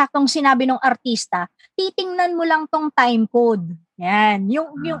yung eksaktong sinabi ng artista, titingnan mo lang tong time code. Yan,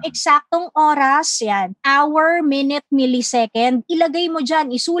 yung eksaktong oras, yan, hour, minute, millisecond, ilagay mo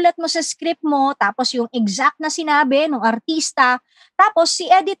dyan, isulat mo sa script mo, tapos yung exact na sinabi ng artista, tapos si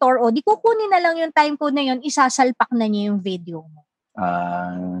editor, di kukunin na lang yung time code na yun, isasalpak na niya yung video mo.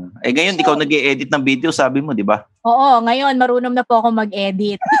 Ngayon ikaw nag-e-edit ng video, sabi mo, di ba? Oo, ngayon marunong na po ako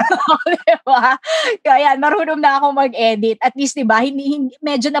mag-edit. Diba? Kaya marunong na ako mag-edit. At least, di ba, hindi,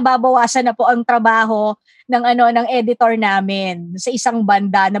 medyo nababawasan na po ang trabaho ng editor namin sa isang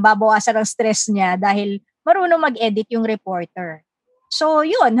banda. Nababawasan ang stress niya dahil marunong mag-edit yung reporter. So,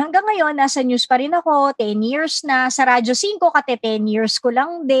 yun, hanggang ngayon, nasa news pa rin ako, 10 years na. Sa Radyo 5, 10 years ko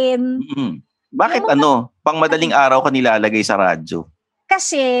lang din. Bakit pang madaling araw ka nilalagay sa radyo?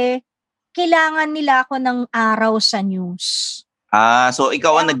 Kasi kailangan nila ako ng araw sa news. So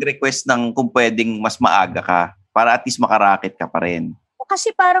ikaw ang nag-request ng kung pwedeng mas maaga ka para at least makaraket ka pa rin.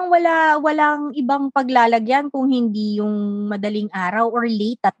 Kasi parang walang ibang paglalagyan kung hindi yung madaling araw or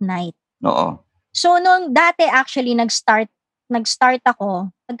late at night. Oo. So nung dati actually nag-start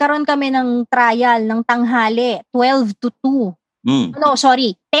ako, nagkaroon kami ng trial ng tanghali, 12 to 2. 10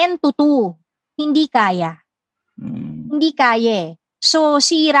 to 2. Hindi kaya. Hindi kaya. So,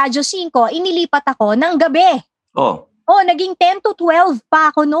 si Radyo 5, inilipat ako ng gabi. Naging 10 to 12 pa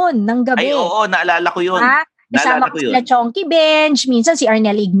ako noon ng gabi. Ay, oo, naalala ko yun. Isama ko sila Chonky Bench, minsan si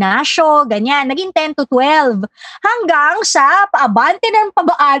Arnel Ignacio, ganyan. Naging 10 to 12. Hanggang sa paabante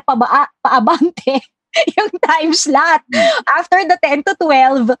yung time slot. After the 10 to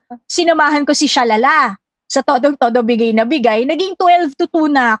 12, sinamahan ko si Shalala. Sa todong-todo bigay na bigay, naging 12 to 2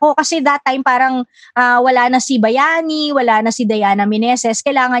 na ako. Kasi that time parang wala na si Bayani, wala na si Diana Meneses.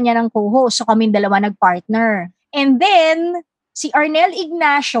 Kailangan niya ng co-host. So kaming dalawa nag-partner. And then, si Arnel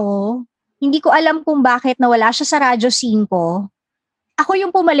Ignacio, hindi ko alam kung bakit nawala siya sa Radyo 5. Ako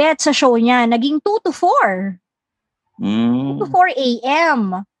yung pumalit sa show niya. Naging 2 to 4. 2 to 4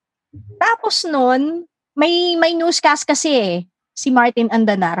 a.m. Tapos nun, may newscast kasi si Martin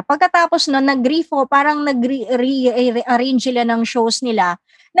Andanar. Pagkatapos nun, nag-arrange sila ng shows nila.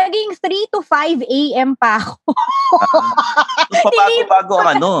 Naging 3 to 5 a.m. pa ako.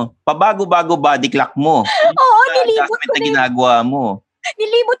 Pabago-bago body clock mo. Oo, nilibot ko na ginagawa mo.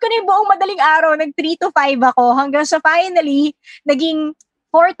 Nilibot ko na yung buong madaling araw. Nag 3 to 5 ako hanggang sa finally, naging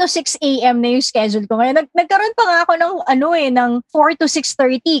 4 to 6 a.m. na yung schedule ko ngayon. Nagkaroon pa nga ako ng 4 to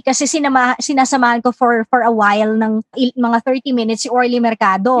 6:30 kasi sinasamahan ko for a while ng mga 30 minutes si Orly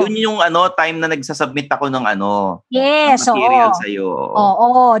Mercado. Yun yung time na nagsasubmit ako ng yes, material sa'yo.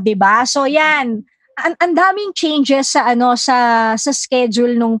 Oo, 'di ba? So yan, ang daming changes sa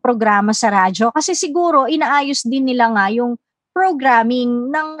schedule ng programa sa radyo kasi siguro inaayos din nila nga yung programming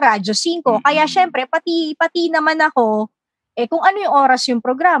ng Radyo 5. Kaya syempre pati naman ako kung ano yung oras yung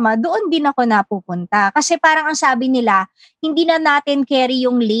programa, doon din ako napupunta. Kasi parang ang sabi nila, hindi na natin carry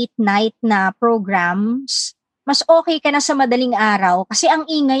yung late night na programs. Mas okay ka na sa madaling araw kasi ang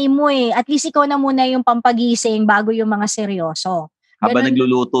ingay mo At least ikaw na muna yung pampagising bago yung mga seryoso. Habang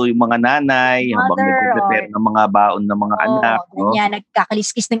nagluluto yung mga nanay, habang nagpe-prepare ng mga baon ng mga anak. Ganyan,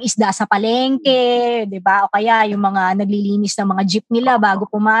 nagkakaliskis ng isda sa palengke, di ba? O kaya yung mga naglilinis ng mga jeep nila bago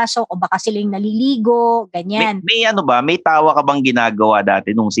pumasok, o baka silang naliligo, ganyan. May tawa ka bang ginagawa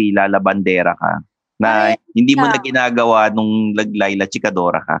dati nung si Lala Bandera ka? Na hindi mo na ginagawa nung Laila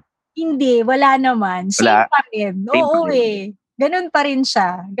Chikadora ka? Hindi, wala naman. Same pa rin. Oo Ganun pa rin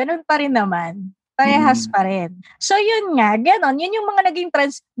siya. Ganun pa rin naman. Parehas pa rin. So yun nga, ganon. Yun yung mga naging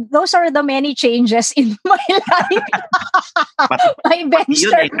those are the many changes in my life. My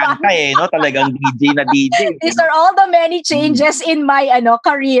venture. Yun kanta no? Talagang DJ na DJ. These are all the many changes in my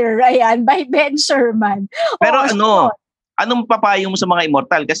career. Ayan, by Ben Sherman. Pero anong papayo mo sa mga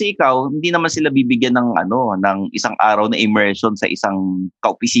immortal? Kasi ikaw, hindi naman sila bibigyan ng isang araw na immersion sa isang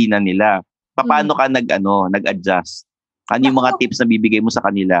kaopisina nila. Paano ka nag-adjust? Ano yung mga tips na bibigay mo sa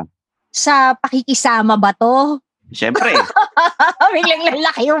kanila? Sa pakikisama ba to? Siyempre. Biglang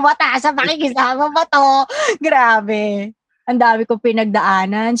lalaki yung mata sa pakikisama ba to? Grabe. Ang dami ko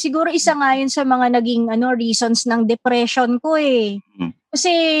pinagdaanan. Siguro isa nga yun sa mga naging reasons ng depression ko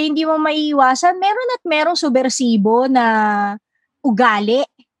Kasi hindi mo maiiwasan. Meron at merong subversibo na ugali.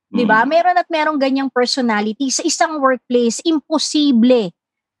 Diba? Meron at merong ganyang personality. Sa isang workplace, imposible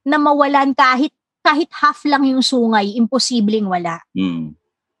na mawalan kahit half lang yung sungay. Imposibleng wala.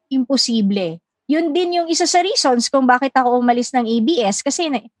 Imposible. Yun din yung isa sa reasons kung bakit ako umalis ng ABS kasi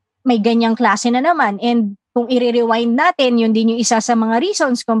may ganyang klase na naman. And kung i-rewind natin, yun din yung isa sa mga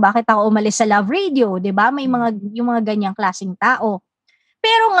reasons kung bakit ako umalis sa Love Radio. Diba? May yung mga ganyang klaseng tao.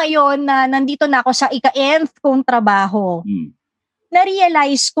 Pero ngayon na nandito na ako sa ika-nth kong trabaho,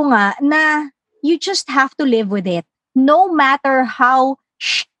 na-realize ko nga na you just have to live with it. No matter how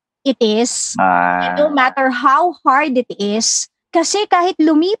it is, and no matter how hard it is, kasi kahit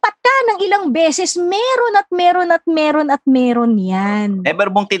lumipat ka ng ilang beses, meron yan. Never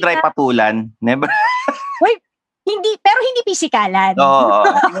mong tinry patulan? Never? Wait, hindi pisikalan. Oo.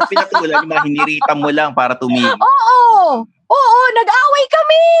 Yung pinatulan, yung mga hinirita mo lang para tumigil. Oo, nag-away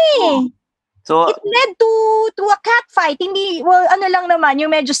kami. So, it led to a cat fight. Hindi, lang naman,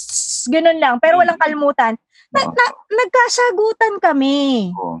 yung medyo ganun lang, pero walang kalmutan. Nagkasagutan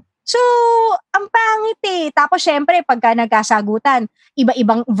kami. So, ang pangit Tapos syempre, pagka nagkasagutan,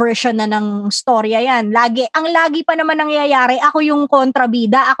 iba-ibang version na ng storya yan. Ang lagi pa naman nangyayari, ako yung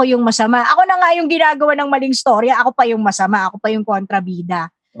kontrabida, ako yung masama. Ako na nga yung ginagawa ng maling storya, ako pa yung masama, ako pa yung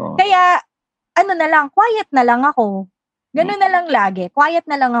kontrabida. Kaya, quiet na lang ako. Ganun na lang lagi, quiet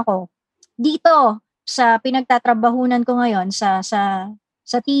na lang ako. Dito, sa pinagtatrabahunan ko ngayon, sa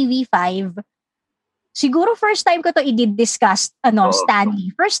TV5, siguro first time ko to i-discuss,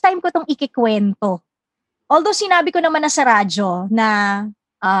 Stanley. First time ko tong ikikwento. Although sinabi ko naman na sa radyo na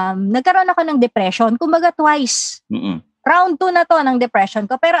nagkaroon ako ng depression, kumbaga twice. Round 2 na to ng depression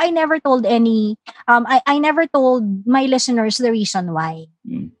ko, pero I never told I never told my listeners the reason why.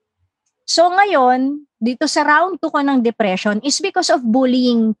 So ngayon, dito sa round 2 ko ng depression is because of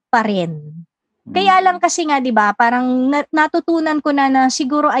bullying pa rin. Kaya lang kasi nga, di ba, parang natutunan ko na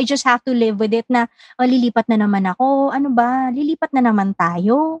siguro I just have to live with it na, lilipat na naman ako. Ano ba? Lilipat na naman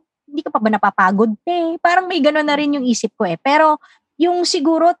tayo. Hindi ka pa ba napapagod? Parang may gano'n na rin yung isip ko Pero yung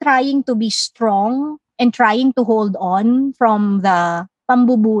siguro trying to be strong and trying to hold on from the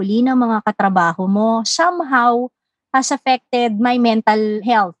pambubuli ng mga katrabaho mo somehow has affected my mental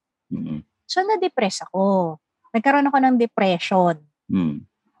health. So, na-depress ako. Nagkaroon ako ng depression.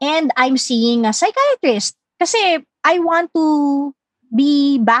 And I'm seeing a psychiatrist kasi I want to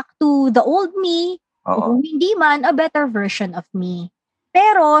be back to the old me, o kung hindi man, a better version of me.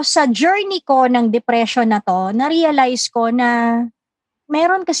 Pero sa journey ko ng depression na to, na-realize ko na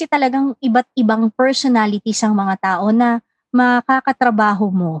meron kasi talagang iba't ibang personalities ang mga tao na makakatrabaho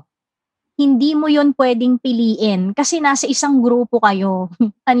mo. Hindi mo yon pwedeng piliin kasi nasa isang grupo kayo.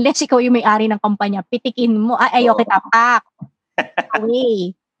 Unless ikaw yung may-ari ng kumpanya, pitikin mo, ayaw kita pak.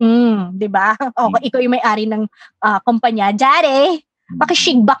 Away. Diba? Ikaw yung may-ari ng kumpanya. Jare,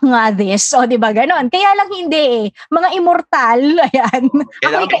 Pakishigback nga this. O, di ba, ganon. Kaya lang hindi eh. Mga immortal, ayan.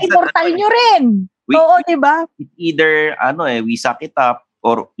 Ako ika-immortal nyo rin. Oo, di ba? Either, we suck it up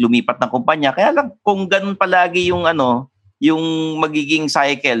or lumipat ng kumpanya. Kaya lang, kung ganun palagi yung yung magiging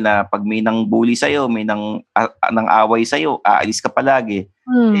cycle na pag may nang bully sa'yo, may nang away sa'yo, aalis ka palagi,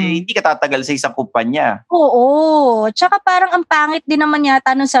 hindi ka tatagal sa isang kumpanya. Oo. Tsaka parang ang pangit din naman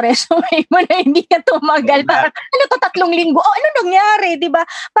yata nun sa resume mo na hindi ka tumagal. Parang, 3 linggo? Ano nangyari? Diba?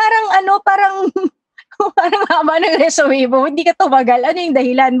 Parang haba ng resume mo, hindi ka tumagal. Ano yung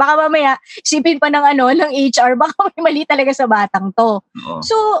dahilan? Baka mamaya, isipin pa ng HR, baka may mali talaga sa batang to. Oo.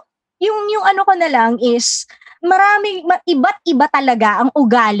 So, yung ko na lang is, iba't iba talaga ang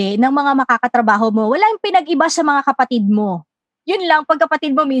ugali ng mga makakatrabaho mo. Walang pinag-iba sa mga kapatid mo. Yun lang, pag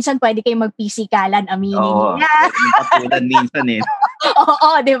kapatid mo, minsan pwede kayong magpisikalan, aminin nyo. Oo, patulan minsan eh.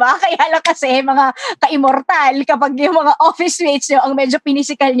 Oo, di ba? Kaya lang kasi mga ka-immortal, kapag yung mga office mates nyo ang medyo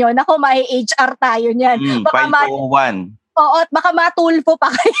pinisikal nyo, naku, may HR tayo niyan. Baka Oo, at baka matulfo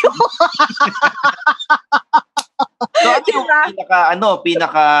pa kayo. So,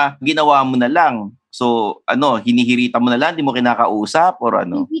 pinaka ginawa mo na lang? So, hinihirita mo na lang, hindi mo kinakausap or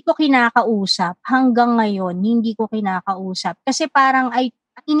ano? Hindi ko kinakausap. Hanggang ngayon, hindi ko kinakausap. Kasi parang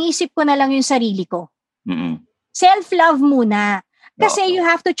inisip ko na lang yung sarili ko. Mm-hmm. Self-love muna. Kasi you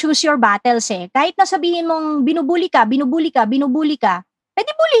have to choose your battles eh. Kahit na sabihin mong binubuli ka, pwede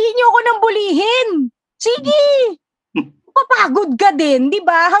bulihin niyo ako ng bulihin. Sige! Papagod ka din, di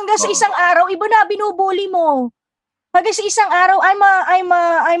ba? Hanggang sa isang araw, iba na binubuli mo. Hanggang sa isang araw,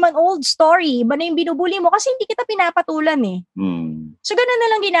 I'm an old story. Iba na yung binubuli mo kasi hindi kita pinapatulan eh. So, ganun na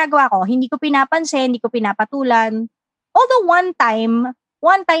lang ginagawa ko. Hindi ko pinapansin, hindi ko pinapatulan. Although one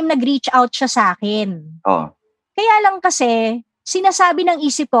time nag-reach out siya sa akin. Oh. Kaya lang kasi, sinasabi ng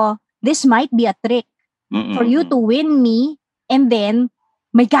isip ko, this might be a trick for you to win me and then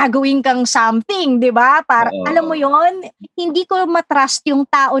may gagawin kang something, di ba? Alam mo yon, hindi ko matrust yung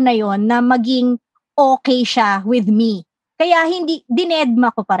tao na yon na maging okay siya with me. Kaya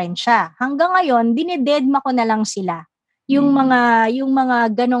dinedma ko pa rin siya. Hanggang ngayon, dinededma ko na lang sila. Yung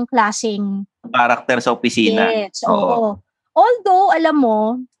mga ganong klaseng character sa opisina. Yes, oo. Although, alam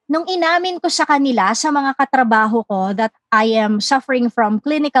mo, nung inamin ko sa kanila, sa mga katrabaho ko, that I am suffering from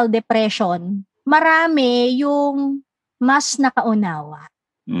clinical depression, marami yung mas nakaunawa.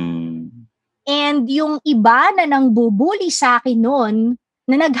 And yung iba na nang bubuli sa akin noon,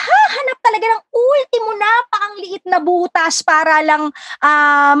 na naghahanap talaga ng ultimo napakaliit na butas para lang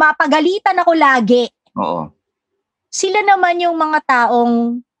mapagalitan ako lagi. Oo. Sila naman yung mga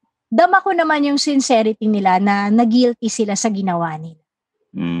taong dama ko naman yung sincerity nila na nag-guilty sila sa ginawa nila.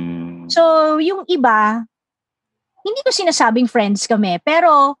 So, yung iba, hindi ko sinasabing friends kami,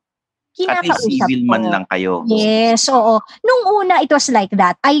 pero kinakausap ko. At civil man lang kayo. Yes, oo. Nung una, it was like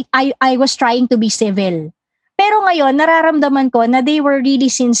that. I was trying to be civil. Pero ngayon, nararamdaman ko na they were really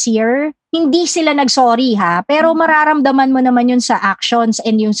sincere. Hindi sila nag-sorry ha, pero mararamdaman mo naman yun sa actions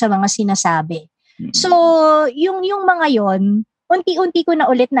and yung sa mga sinasabi. So, yung mga yon, unti-unti ko na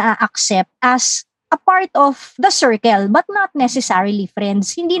ulit na-accept as a part of the circle, but not necessarily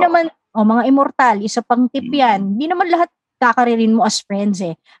friends. Hindi naman, mga immortal, isa pang tip yan. Hindi naman lahat kakaririn mo as friends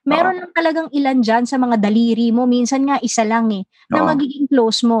eh. Meron lang talagang ilan dyan sa mga daliri mo. Minsan nga isa lang eh, na magiging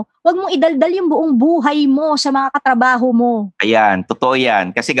close mo. Huwag mong idaldal yung buong buhay mo sa mga katrabaho mo. Ayan, totoo yan.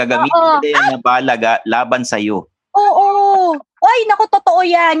 Kasi gagamitin nila yan na balaga laban sa'yo. Oo. Ay, naku, totoo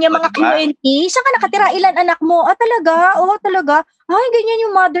yan. Yung mga QNT. Saan ka nakatira? Ilan anak mo? Talaga? Oo, talaga. Ay, ganyan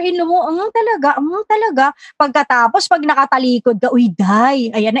yung mother-in-law mo. Talaga. Pagkatapos, pag nakatalikod ka, uy,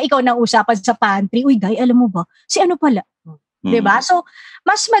 Day. Ayan na, ikaw nang usapan sa pantry. Uy, Day, alam mo ba? Si ano pala? Diba? So,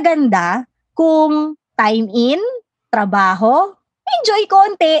 mas maganda kung time in, trabaho, enjoy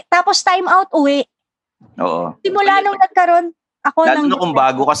konti, tapos time out, uwi. Oo. Simula nung nagkaroon, ako lalo na kung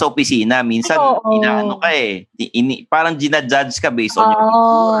bago ka sa opisina, minsan inaano ka eh. Parang ginajudge ka based on yung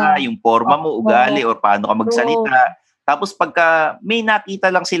kultura, yung forma mo, ugali, or paano ka magsalita. Tapos pagka may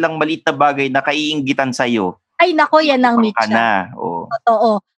nakita lang silang maliit na bagay na kaiinggitan sa'yo, ay nako, yan ang mitsa. Na.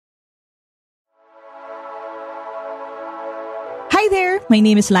 Totoo. Hi there, my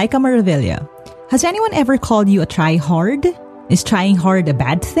name is Laika Maravilla. Has anyone ever called you a try-hard? Is trying hard a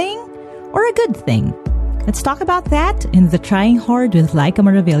bad thing or a good thing? Let's talk about that in the Trying Hard with Laika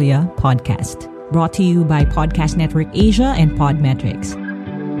Maravilla podcast, brought to you by Podcast Network Asia and Podmetrics.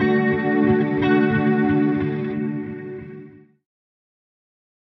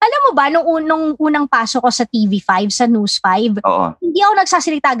 Alam mo ba, nung unang pasok ko sa TV5, sa News 5, hindi ako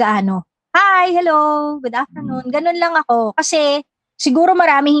nagsasalita gaano. Hi, hello, good afternoon. Ganun lang ako. Kasi siguro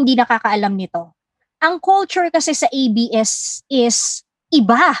marami hindi nakakaalam nito. ang culture kasi sa ABS is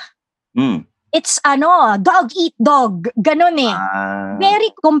iba. It's dog eat dog. Ganon eh.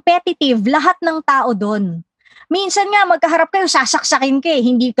 Very competitive. Lahat ng tao doon. Minsan nga, magkaharap kayo, sasaksakin ka eh.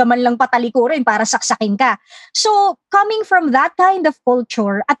 Hindi ka man lang patalikurin para saksakin ka. So, coming from that kind of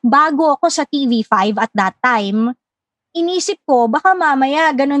culture, at bago ako sa TV5 at that time, inisip ko, baka mamaya,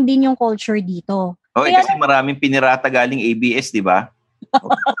 ganon din yung culture dito. Okay, kasi maraming pinirata galing ABS, di ba?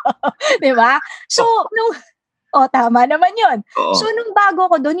 Di ba? So, tama naman yun. So, nung bago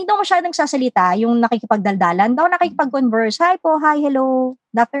ko doon, hindi ako masyadong sasalita, yung nakikipagdaldalan, daw nakikipag-converse, hi po, hi, hello,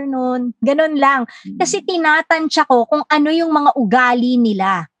 good afternoon, ganun lang. Kasi tinatansya ko kung ano yung mga ugali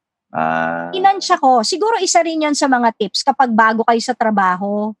nila. Tinansya ko. Siguro isa rin yun sa mga tips kapag bago kayo sa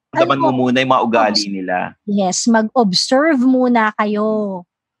trabaho. Daman mo muna yung mga ugali nila. Yes, mag-observe muna kayo.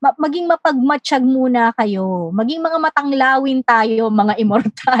 Maging mapagmatsyag muna kayo. Maging mga matanglawin tayo, mga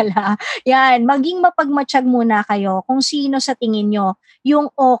immortal. Yan, maging mapagmatsyag muna kayo kung sino sa tingin nyo yung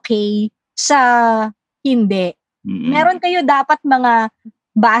okay sa hindi. Meron kayo dapat mga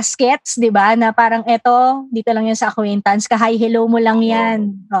baskets, di ba? Na parang eto, dito lang yan sa acquaintance, ka-hi, hello mo lang yan.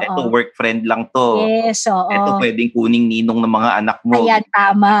 Eto, work friend lang to. Yes, oo. Eto, pwedeng kuning ninong ng mga anak mo. Ayan,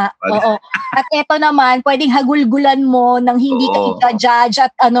 tama. Oo. At eto naman, pwedeng hagulgulan mo nang hindi ka i-judge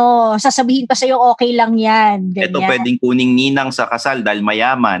at sasabihin pa sa'yo, okay lang yan. Ganyan. Eto, pwedeng kuning ninang sa kasal dahil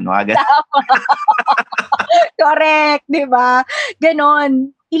mayaman. Tama. Correct, di ba?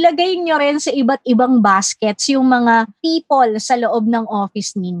 Ganon. Ilagay nyo rin sa iba't ibang baskets yung mga people sa loob ng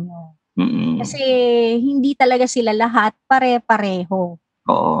office ninyo. Kasi hindi talaga sila lahat pare-pareho.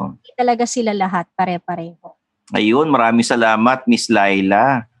 Oo. Hindi talaga sila lahat pare-pareho. Ayun, maraming salamat, Miss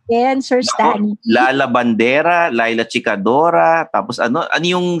Laila. Yan, Sir Stanley. Lala Bandera, Laila Chikadora, tapos ano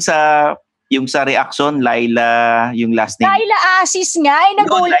yung sa reaction, Laila, yung last name. Laila Asis nga,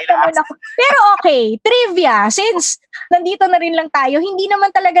 nagulat naman ako. Pero okay, trivia, since nandito na rin lang tayo, hindi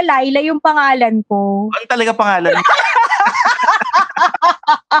naman talaga Laila yung pangalan ko. Ano talaga pangalan?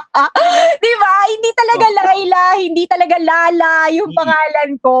 Diba? Hindi talaga Laila, hindi talaga Lala yung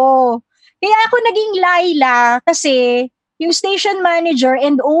pangalan ko. Kaya ako naging Laila kasi yung station manager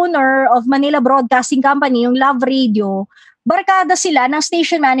and owner of Manila Broadcasting Company, yung Love Radio, barkada sila ng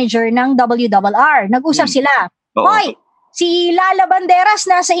station manager ng WRR. Nag-usap sila. Hoy, si Lala Banderas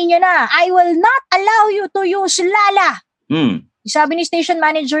nasa inyo na. I will not allow you to use Lala. Sabi ni station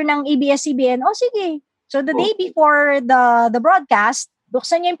manager ng ABS-CBN, sige. So the day before the broadcast,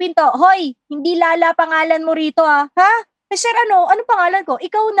 buksan niya yung pinto. Hoy, hindi Lala pangalan mo rito ha? Sir, ano pangalan ko?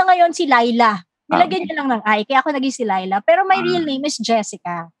 Ikaw na ngayon si Laila. Nilagyan niya lang ng I, kaya ako naging si Laila. Pero my real name is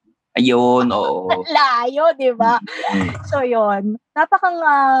Jessica. Ayun, oo. Layo, di ba? So, yun. Napakang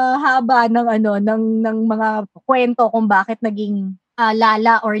haba ng mga kwento kung bakit naging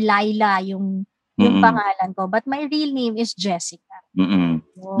Lala or Laila yung pangalan ko. But my real name is Jessica.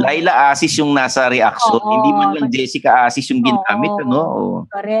 Laila Asis yung nasa reaction. Hindi man lang Jessica Asis yung ginamit, ano?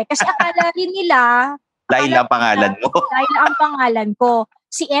 Correct. Kasi akala rin nila Laila pangalan mo. Laila ang pangalan ko.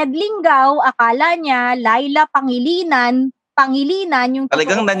 Si Ed Lingaw, akala niya Laila Pangilinan yung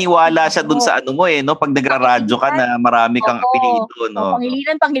talagang naniwala siya dun sa ano mo no? Pag nagraradyo ka na marami kang apelido, no?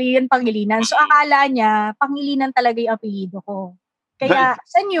 Pangilinan. So akala niya, Pangilinan talaga yung apelido ko. Kaya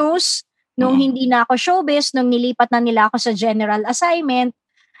sa news, nung hindi na ako showbiz, nung nilipat na nila ako sa general assignment,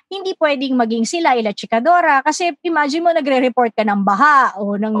 hindi pwedeng maging si Laila Chikadora kasi imagine mo nagre-report ka ng baha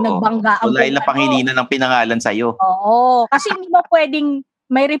o ng nagbangga. So Laila Pangilinan ang pinangalan sa'yo. Oo. Kasi hindi mo pwedeng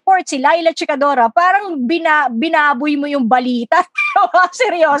may report si Laila Chikadora, parang binaboy mo yung balita.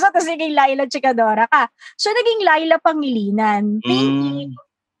 Seryoso, tapos naging Laila Chikadora ka. So, naging Laila Pangilinan. Thinking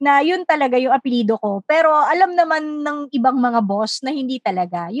na yun talaga yung apelido ko. Pero alam naman ng ibang mga boss na hindi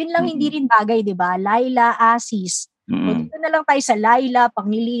talaga. Yun lang hindi rin bagay, di ba? Laila Asis. O, dito na lang tayo sa Laila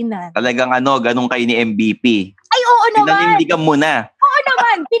Pangilinan. Talagang ganun kayo ni MVP. Ay, oo naman. Pinanindigan mo na. Oo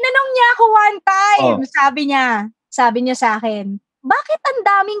naman. Tinanong niya ako one time. Sabi niya sa akin, bakit ang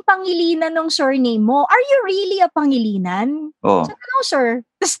daming Pangilinan ng surname mo? Are you really a Pangilinan? Sabi ko, no, sir.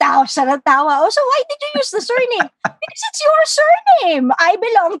 Tapos tawa. So why did you use the surname? Because it's your surname. I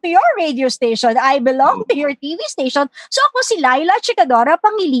belong to your radio station. I belong to your TV station. So ako si Laila Chikadora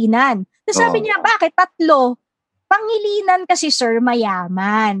Pangilinan. Tapos sabi niya, bakit? 3. Pangilinan kasi, sir,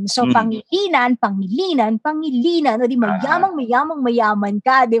 mayaman. So, Pangilinan. O di mayaman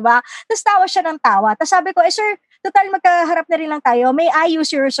ka, di ba? Tapos tawa siya ng tawa. Tapos sabi ko, sir, total magkaharap na rin lang tayo. May I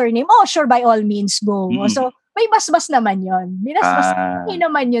use your surname? Oh, sure, by all means, go. So, may basbas naman yon. Binasbas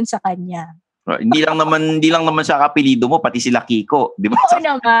naman yun sa kanya. Hindi lang naman siya kapilido mo, pati sila Kiko, di ba? Oo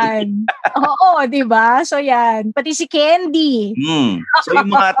naman. Oo, di ba? So yan, pati si Candy. So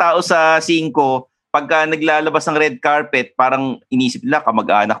yung mga tao sa 5, pagka naglalabas ng red carpet, parang inisip nila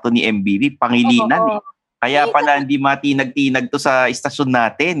kamag-anak to ni MBV, Pangilinan eh. Kaya pala hindi matinag-tinag to sa istasyon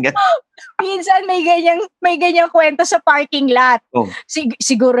natin. Minsan may ganyang kwento sa parking lot.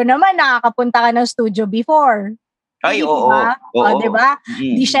 Siguro naman nakakapunta ka ng studio before. Ay, oo. Diba?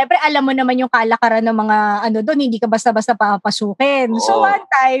 Di syempre alam mo naman yung kalakaran ng mga doon, hindi ka basta-basta papasukin. So one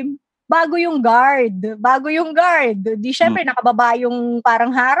time, bago yung guard. Di syempre nakababa yung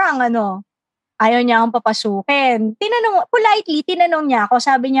parang harang ayaw niya akong papasukin. Politely, tinanong niya ako.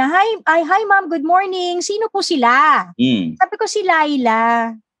 Sabi niya, hi ma'am, good morning. Sino po sila? Sabi ko, si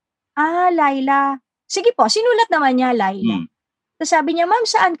Laila. Laila. Sige po, sinulat naman niya, Laila. Tapos sabi niya, ma'am,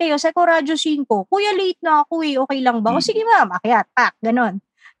 saan kayo? Sa Radyo 5. Kuya, late na ako eh. Okay lang ba? O sige ma'am, akyat, ganon.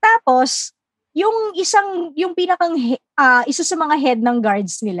 Tapos, yung pinakang, isa sa mga head ng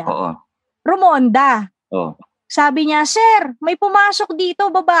guards nila, Romonda. Sabi niya, sir, may pumasok dito,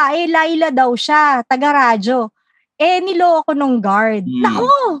 babae, Laila daw siya, taga-radyo. Niloko nung guard.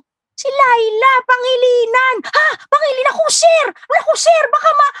 Naku, si Laila, Pangilinan. Pangilinan, Naku, sir, baka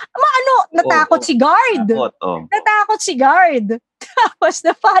natakot si guard. Natakot si guard. Tapos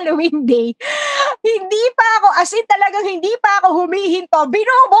the following day, hindi pa ako humihinto.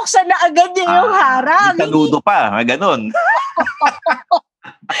 Binubuksan na agad niya yung harang. Saludo pa, ganon.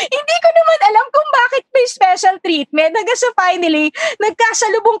 Hindi ko naman alam kung bakit may special treatment. Hanggang sa finally,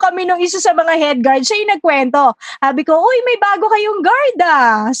 nagkasalubong kami nung isa sa mga head guard. Siya yung nagkwento. Sabi ko, uy, may bago kayong guard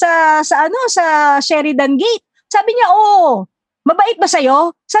sa Sheridan Gate. Sabi niya, mabait ba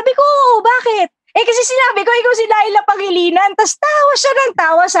sa'yo? Sabi ko, bakit? Kasi sinabi ko, ikaw si Laila Pangilinan. Tapos tawa siya ng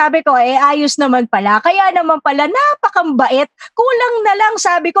tawa. Sabi ko, ayos naman pala. Kaya naman pala, napakambait. Kulang na lang,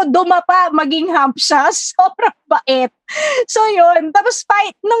 sabi ko, dumapa, maging hump siya. Sobrang bait. So yun. Tapos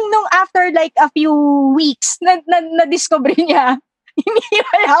nung after like a few weeks, na-discover niya, hindi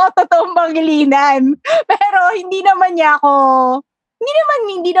pala ako totoong Pangilinan. Pero hindi na niya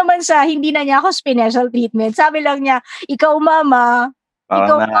ako special treatment. Sabi lang niya, ikaw mama,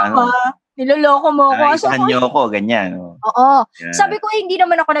 niloloko mo ako. Isahan niyo ako, ganyan. Oo. Yeah. Sabi ko, hindi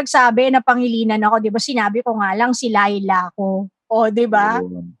naman ako nagsabi na Pangilinan ako. Diba? Sinabi ko nga lang si Laila ako. Diba?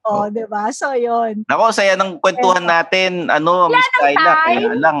 Diba? So, yun. Nako, saya ng kwentuhan natin. Miss Laila.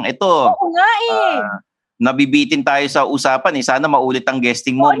 Kaya lang, ito. Oo nga Nabibitin tayo sa usapan. Sana maulit ang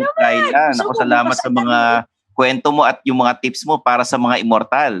guesting mo, Miss Laila. Nako, salamat sa mga kwento mo at yung mga tips mo para sa mga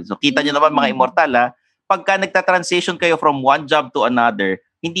immortal. So, kita niyo naman mga immortal, pagka nagta-transition kayo from one job to another,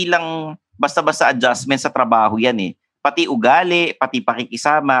 hindi lang basta-basta adjustment sa trabaho yan eh. Pati ugali, pati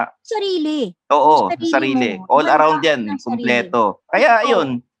pakikisama. Sarili. Oo, sarili. All around yan, kumpleto. Kaya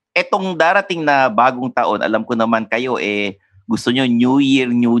yun, etong darating na bagong taon, alam ko naman kayo gusto nyo new year,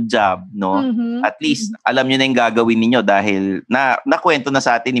 new job, no? At least, alam nyo na yung gagawin ninyo dahil nakwento na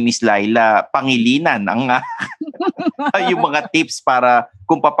sa atin ni Miss Laila, Pangilinan ang yung mga tips para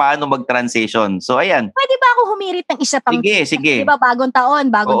kung paano mag-transition. So, ayan. Pwede ba ako humirit ng isa pang? Sige. Diba, bagong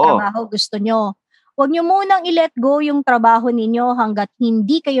taon, bagong trabaho, gusto nyo. Huwag nyo munang i-let go yung trabaho ninyo hanggat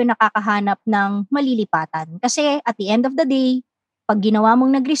hindi kayo nakakahanap ng malilipatan. Kasi at the end of the day, pag ginawa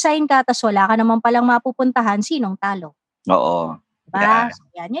mong nag-resign ka, tas wala ka naman palang mapupuntahan, sinong talo? Oo. Diba?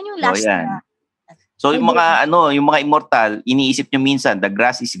 Yan yung last na. So, yung mga immortal, iniisip nyo minsan, the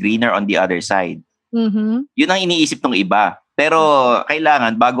grass is greener on the other side. Yun ang iniisip ng iba. Pero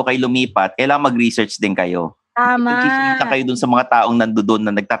kailangan, bago kayo lumipat, kailangan mag-research din kayo. Tama. Kikita kayo dun sa mga taong nandoon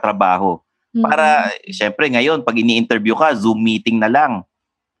na nagtatrabaho. Para, syempre ngayon, pag ini-interview ka, Zoom meeting na lang.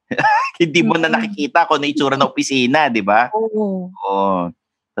 Hindi mo na nakikita kung na itsura ng opisina, di ba? Oo.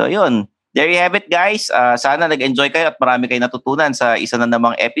 So, yun. There you have it, guys. Sana nag-enjoy kayo at marami kayo natutunan sa isa na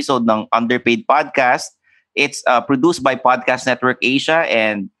namang episode ng Underpaid Podcast. It's produced by Podcast Network Asia,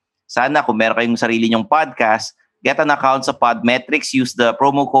 and sana kung meron kayong sarili nyong podcast, get an account sa Podmetrics, use the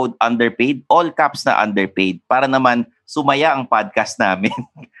promo code Underpaid, all caps na Underpaid, para naman sumaya ang podcast namin.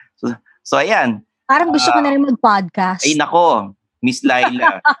 So ayan. Parang gusto ko na rin mag-podcast. Ay nako, Miss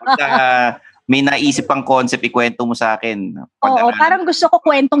Laila. May naisip pang concept, ikwento mo sa akin. Oo, parang gusto ko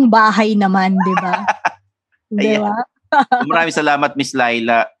kwentong bahay naman, di ba? Di ba? Maraming salamat, Miss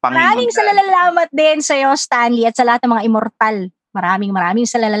Laila. Maraming salamat din sa iyo, Stanley, at sa lahat ng mga immortal. Maraming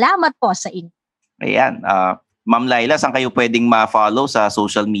salamat po sa inyo. Ayan. Ma'am Laila, saan kayo pwedeng ma-follow sa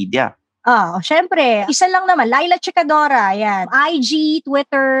social media? Syempre, isa lang naman, Laila Chikadora. Ayan. IG,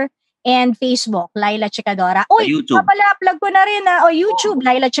 Twitter, and Facebook, Laila Chikadora. Uy, plug ko na rin YouTube,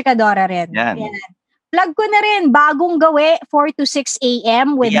 Laila Chikadora rin. Yan. Plug ko na rin, bagong gawi, 4 to 6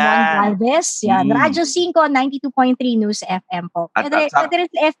 a.m. with Juan Galvez. Yan, Radyo 5, 92.3 News FM po. Pwede rin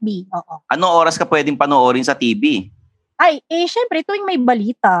sa FB. Oo. Anong oras ka pwedeng panoorin sa TV? Syempre, tuwing may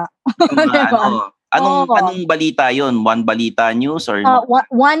balita. Anong balita yon? One Balita News or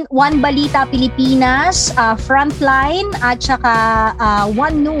One Balita Pilipinas, Frontline at saka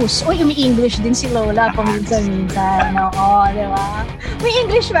One News. Uy, umi-English din si Lola paminsan-minsan. Oo, di ba? May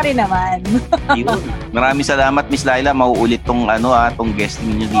English pa rin naman. Yun. Maraming salamat, Miss Laila. Mauulit tong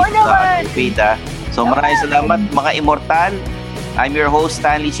guesting niyo dito sa Underpaid. So maraming salamat mga immortal. I'm your host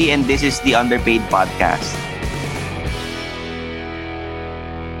Stanley Chi and this is the Underpaid Podcast.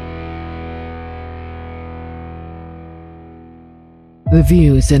 The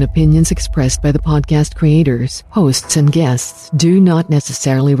views and opinions expressed by the podcast creators, hosts, and guests do not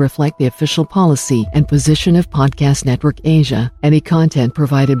necessarily reflect the official policy and position of Podcast Network Asia. Any content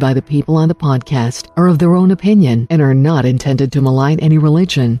provided by the people on the podcast are of their own opinion and are not intended to malign any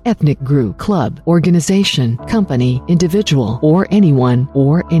religion, ethnic group, club, organization, company, individual, or anyone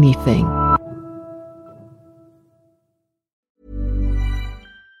or anything.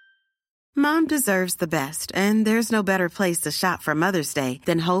 Mom deserves the best, and there's no better place to shop for Mother's Day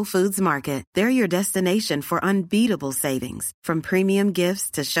than Whole Foods Market. They're your destination for unbeatable savings, from premium gifts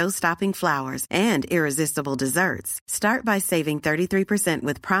to show-stopping flowers and irresistible desserts. Start by saving 33%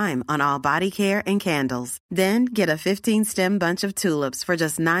 with Prime on all body care and candles. Then get a 15-stem bunch of tulips for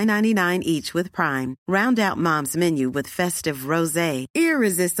just $9.99 each with Prime. Round out Mom's menu with festive rosé,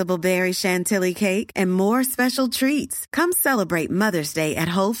 irresistible berry chantilly cake, and more special treats. Come celebrate Mother's Day at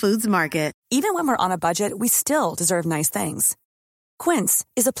Whole Foods Market. Even when we're on a budget, we still deserve nice things. Quince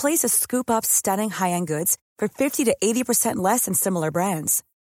is a place to scoop up stunning high-end goods for 50 to 80% less than similar brands.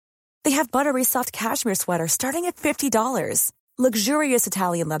 They have buttery soft cashmere sweaters starting at $50, luxurious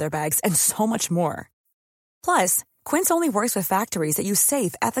Italian leather bags, and so much more. Plus, Quince only works with factories that use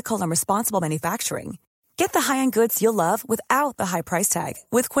safe, ethical, and responsible manufacturing. Get the high-end goods you'll love without the high price tag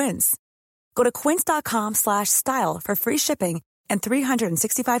with Quince. Go to quince.com/style for free shipping and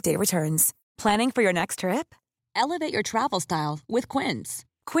 365-day returns. Planning for your next trip? Elevate your travel style with Quince.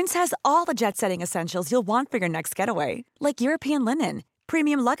 Quince has all the jet-setting essentials you'll want for your next getaway, like European linen,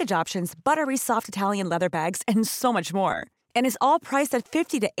 premium luggage options, buttery soft Italian leather bags, and so much more. And is all priced at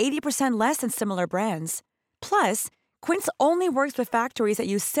 50 to 80% less than similar brands. Plus, Quince only works with factories that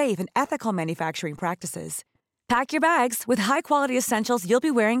use safe and ethical manufacturing practices. Pack your bags with high-quality essentials you'll be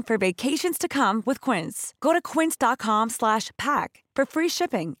wearing for vacations to come with Quince. Go to quince.com/pack for free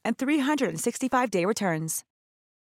shipping and 365-day returns.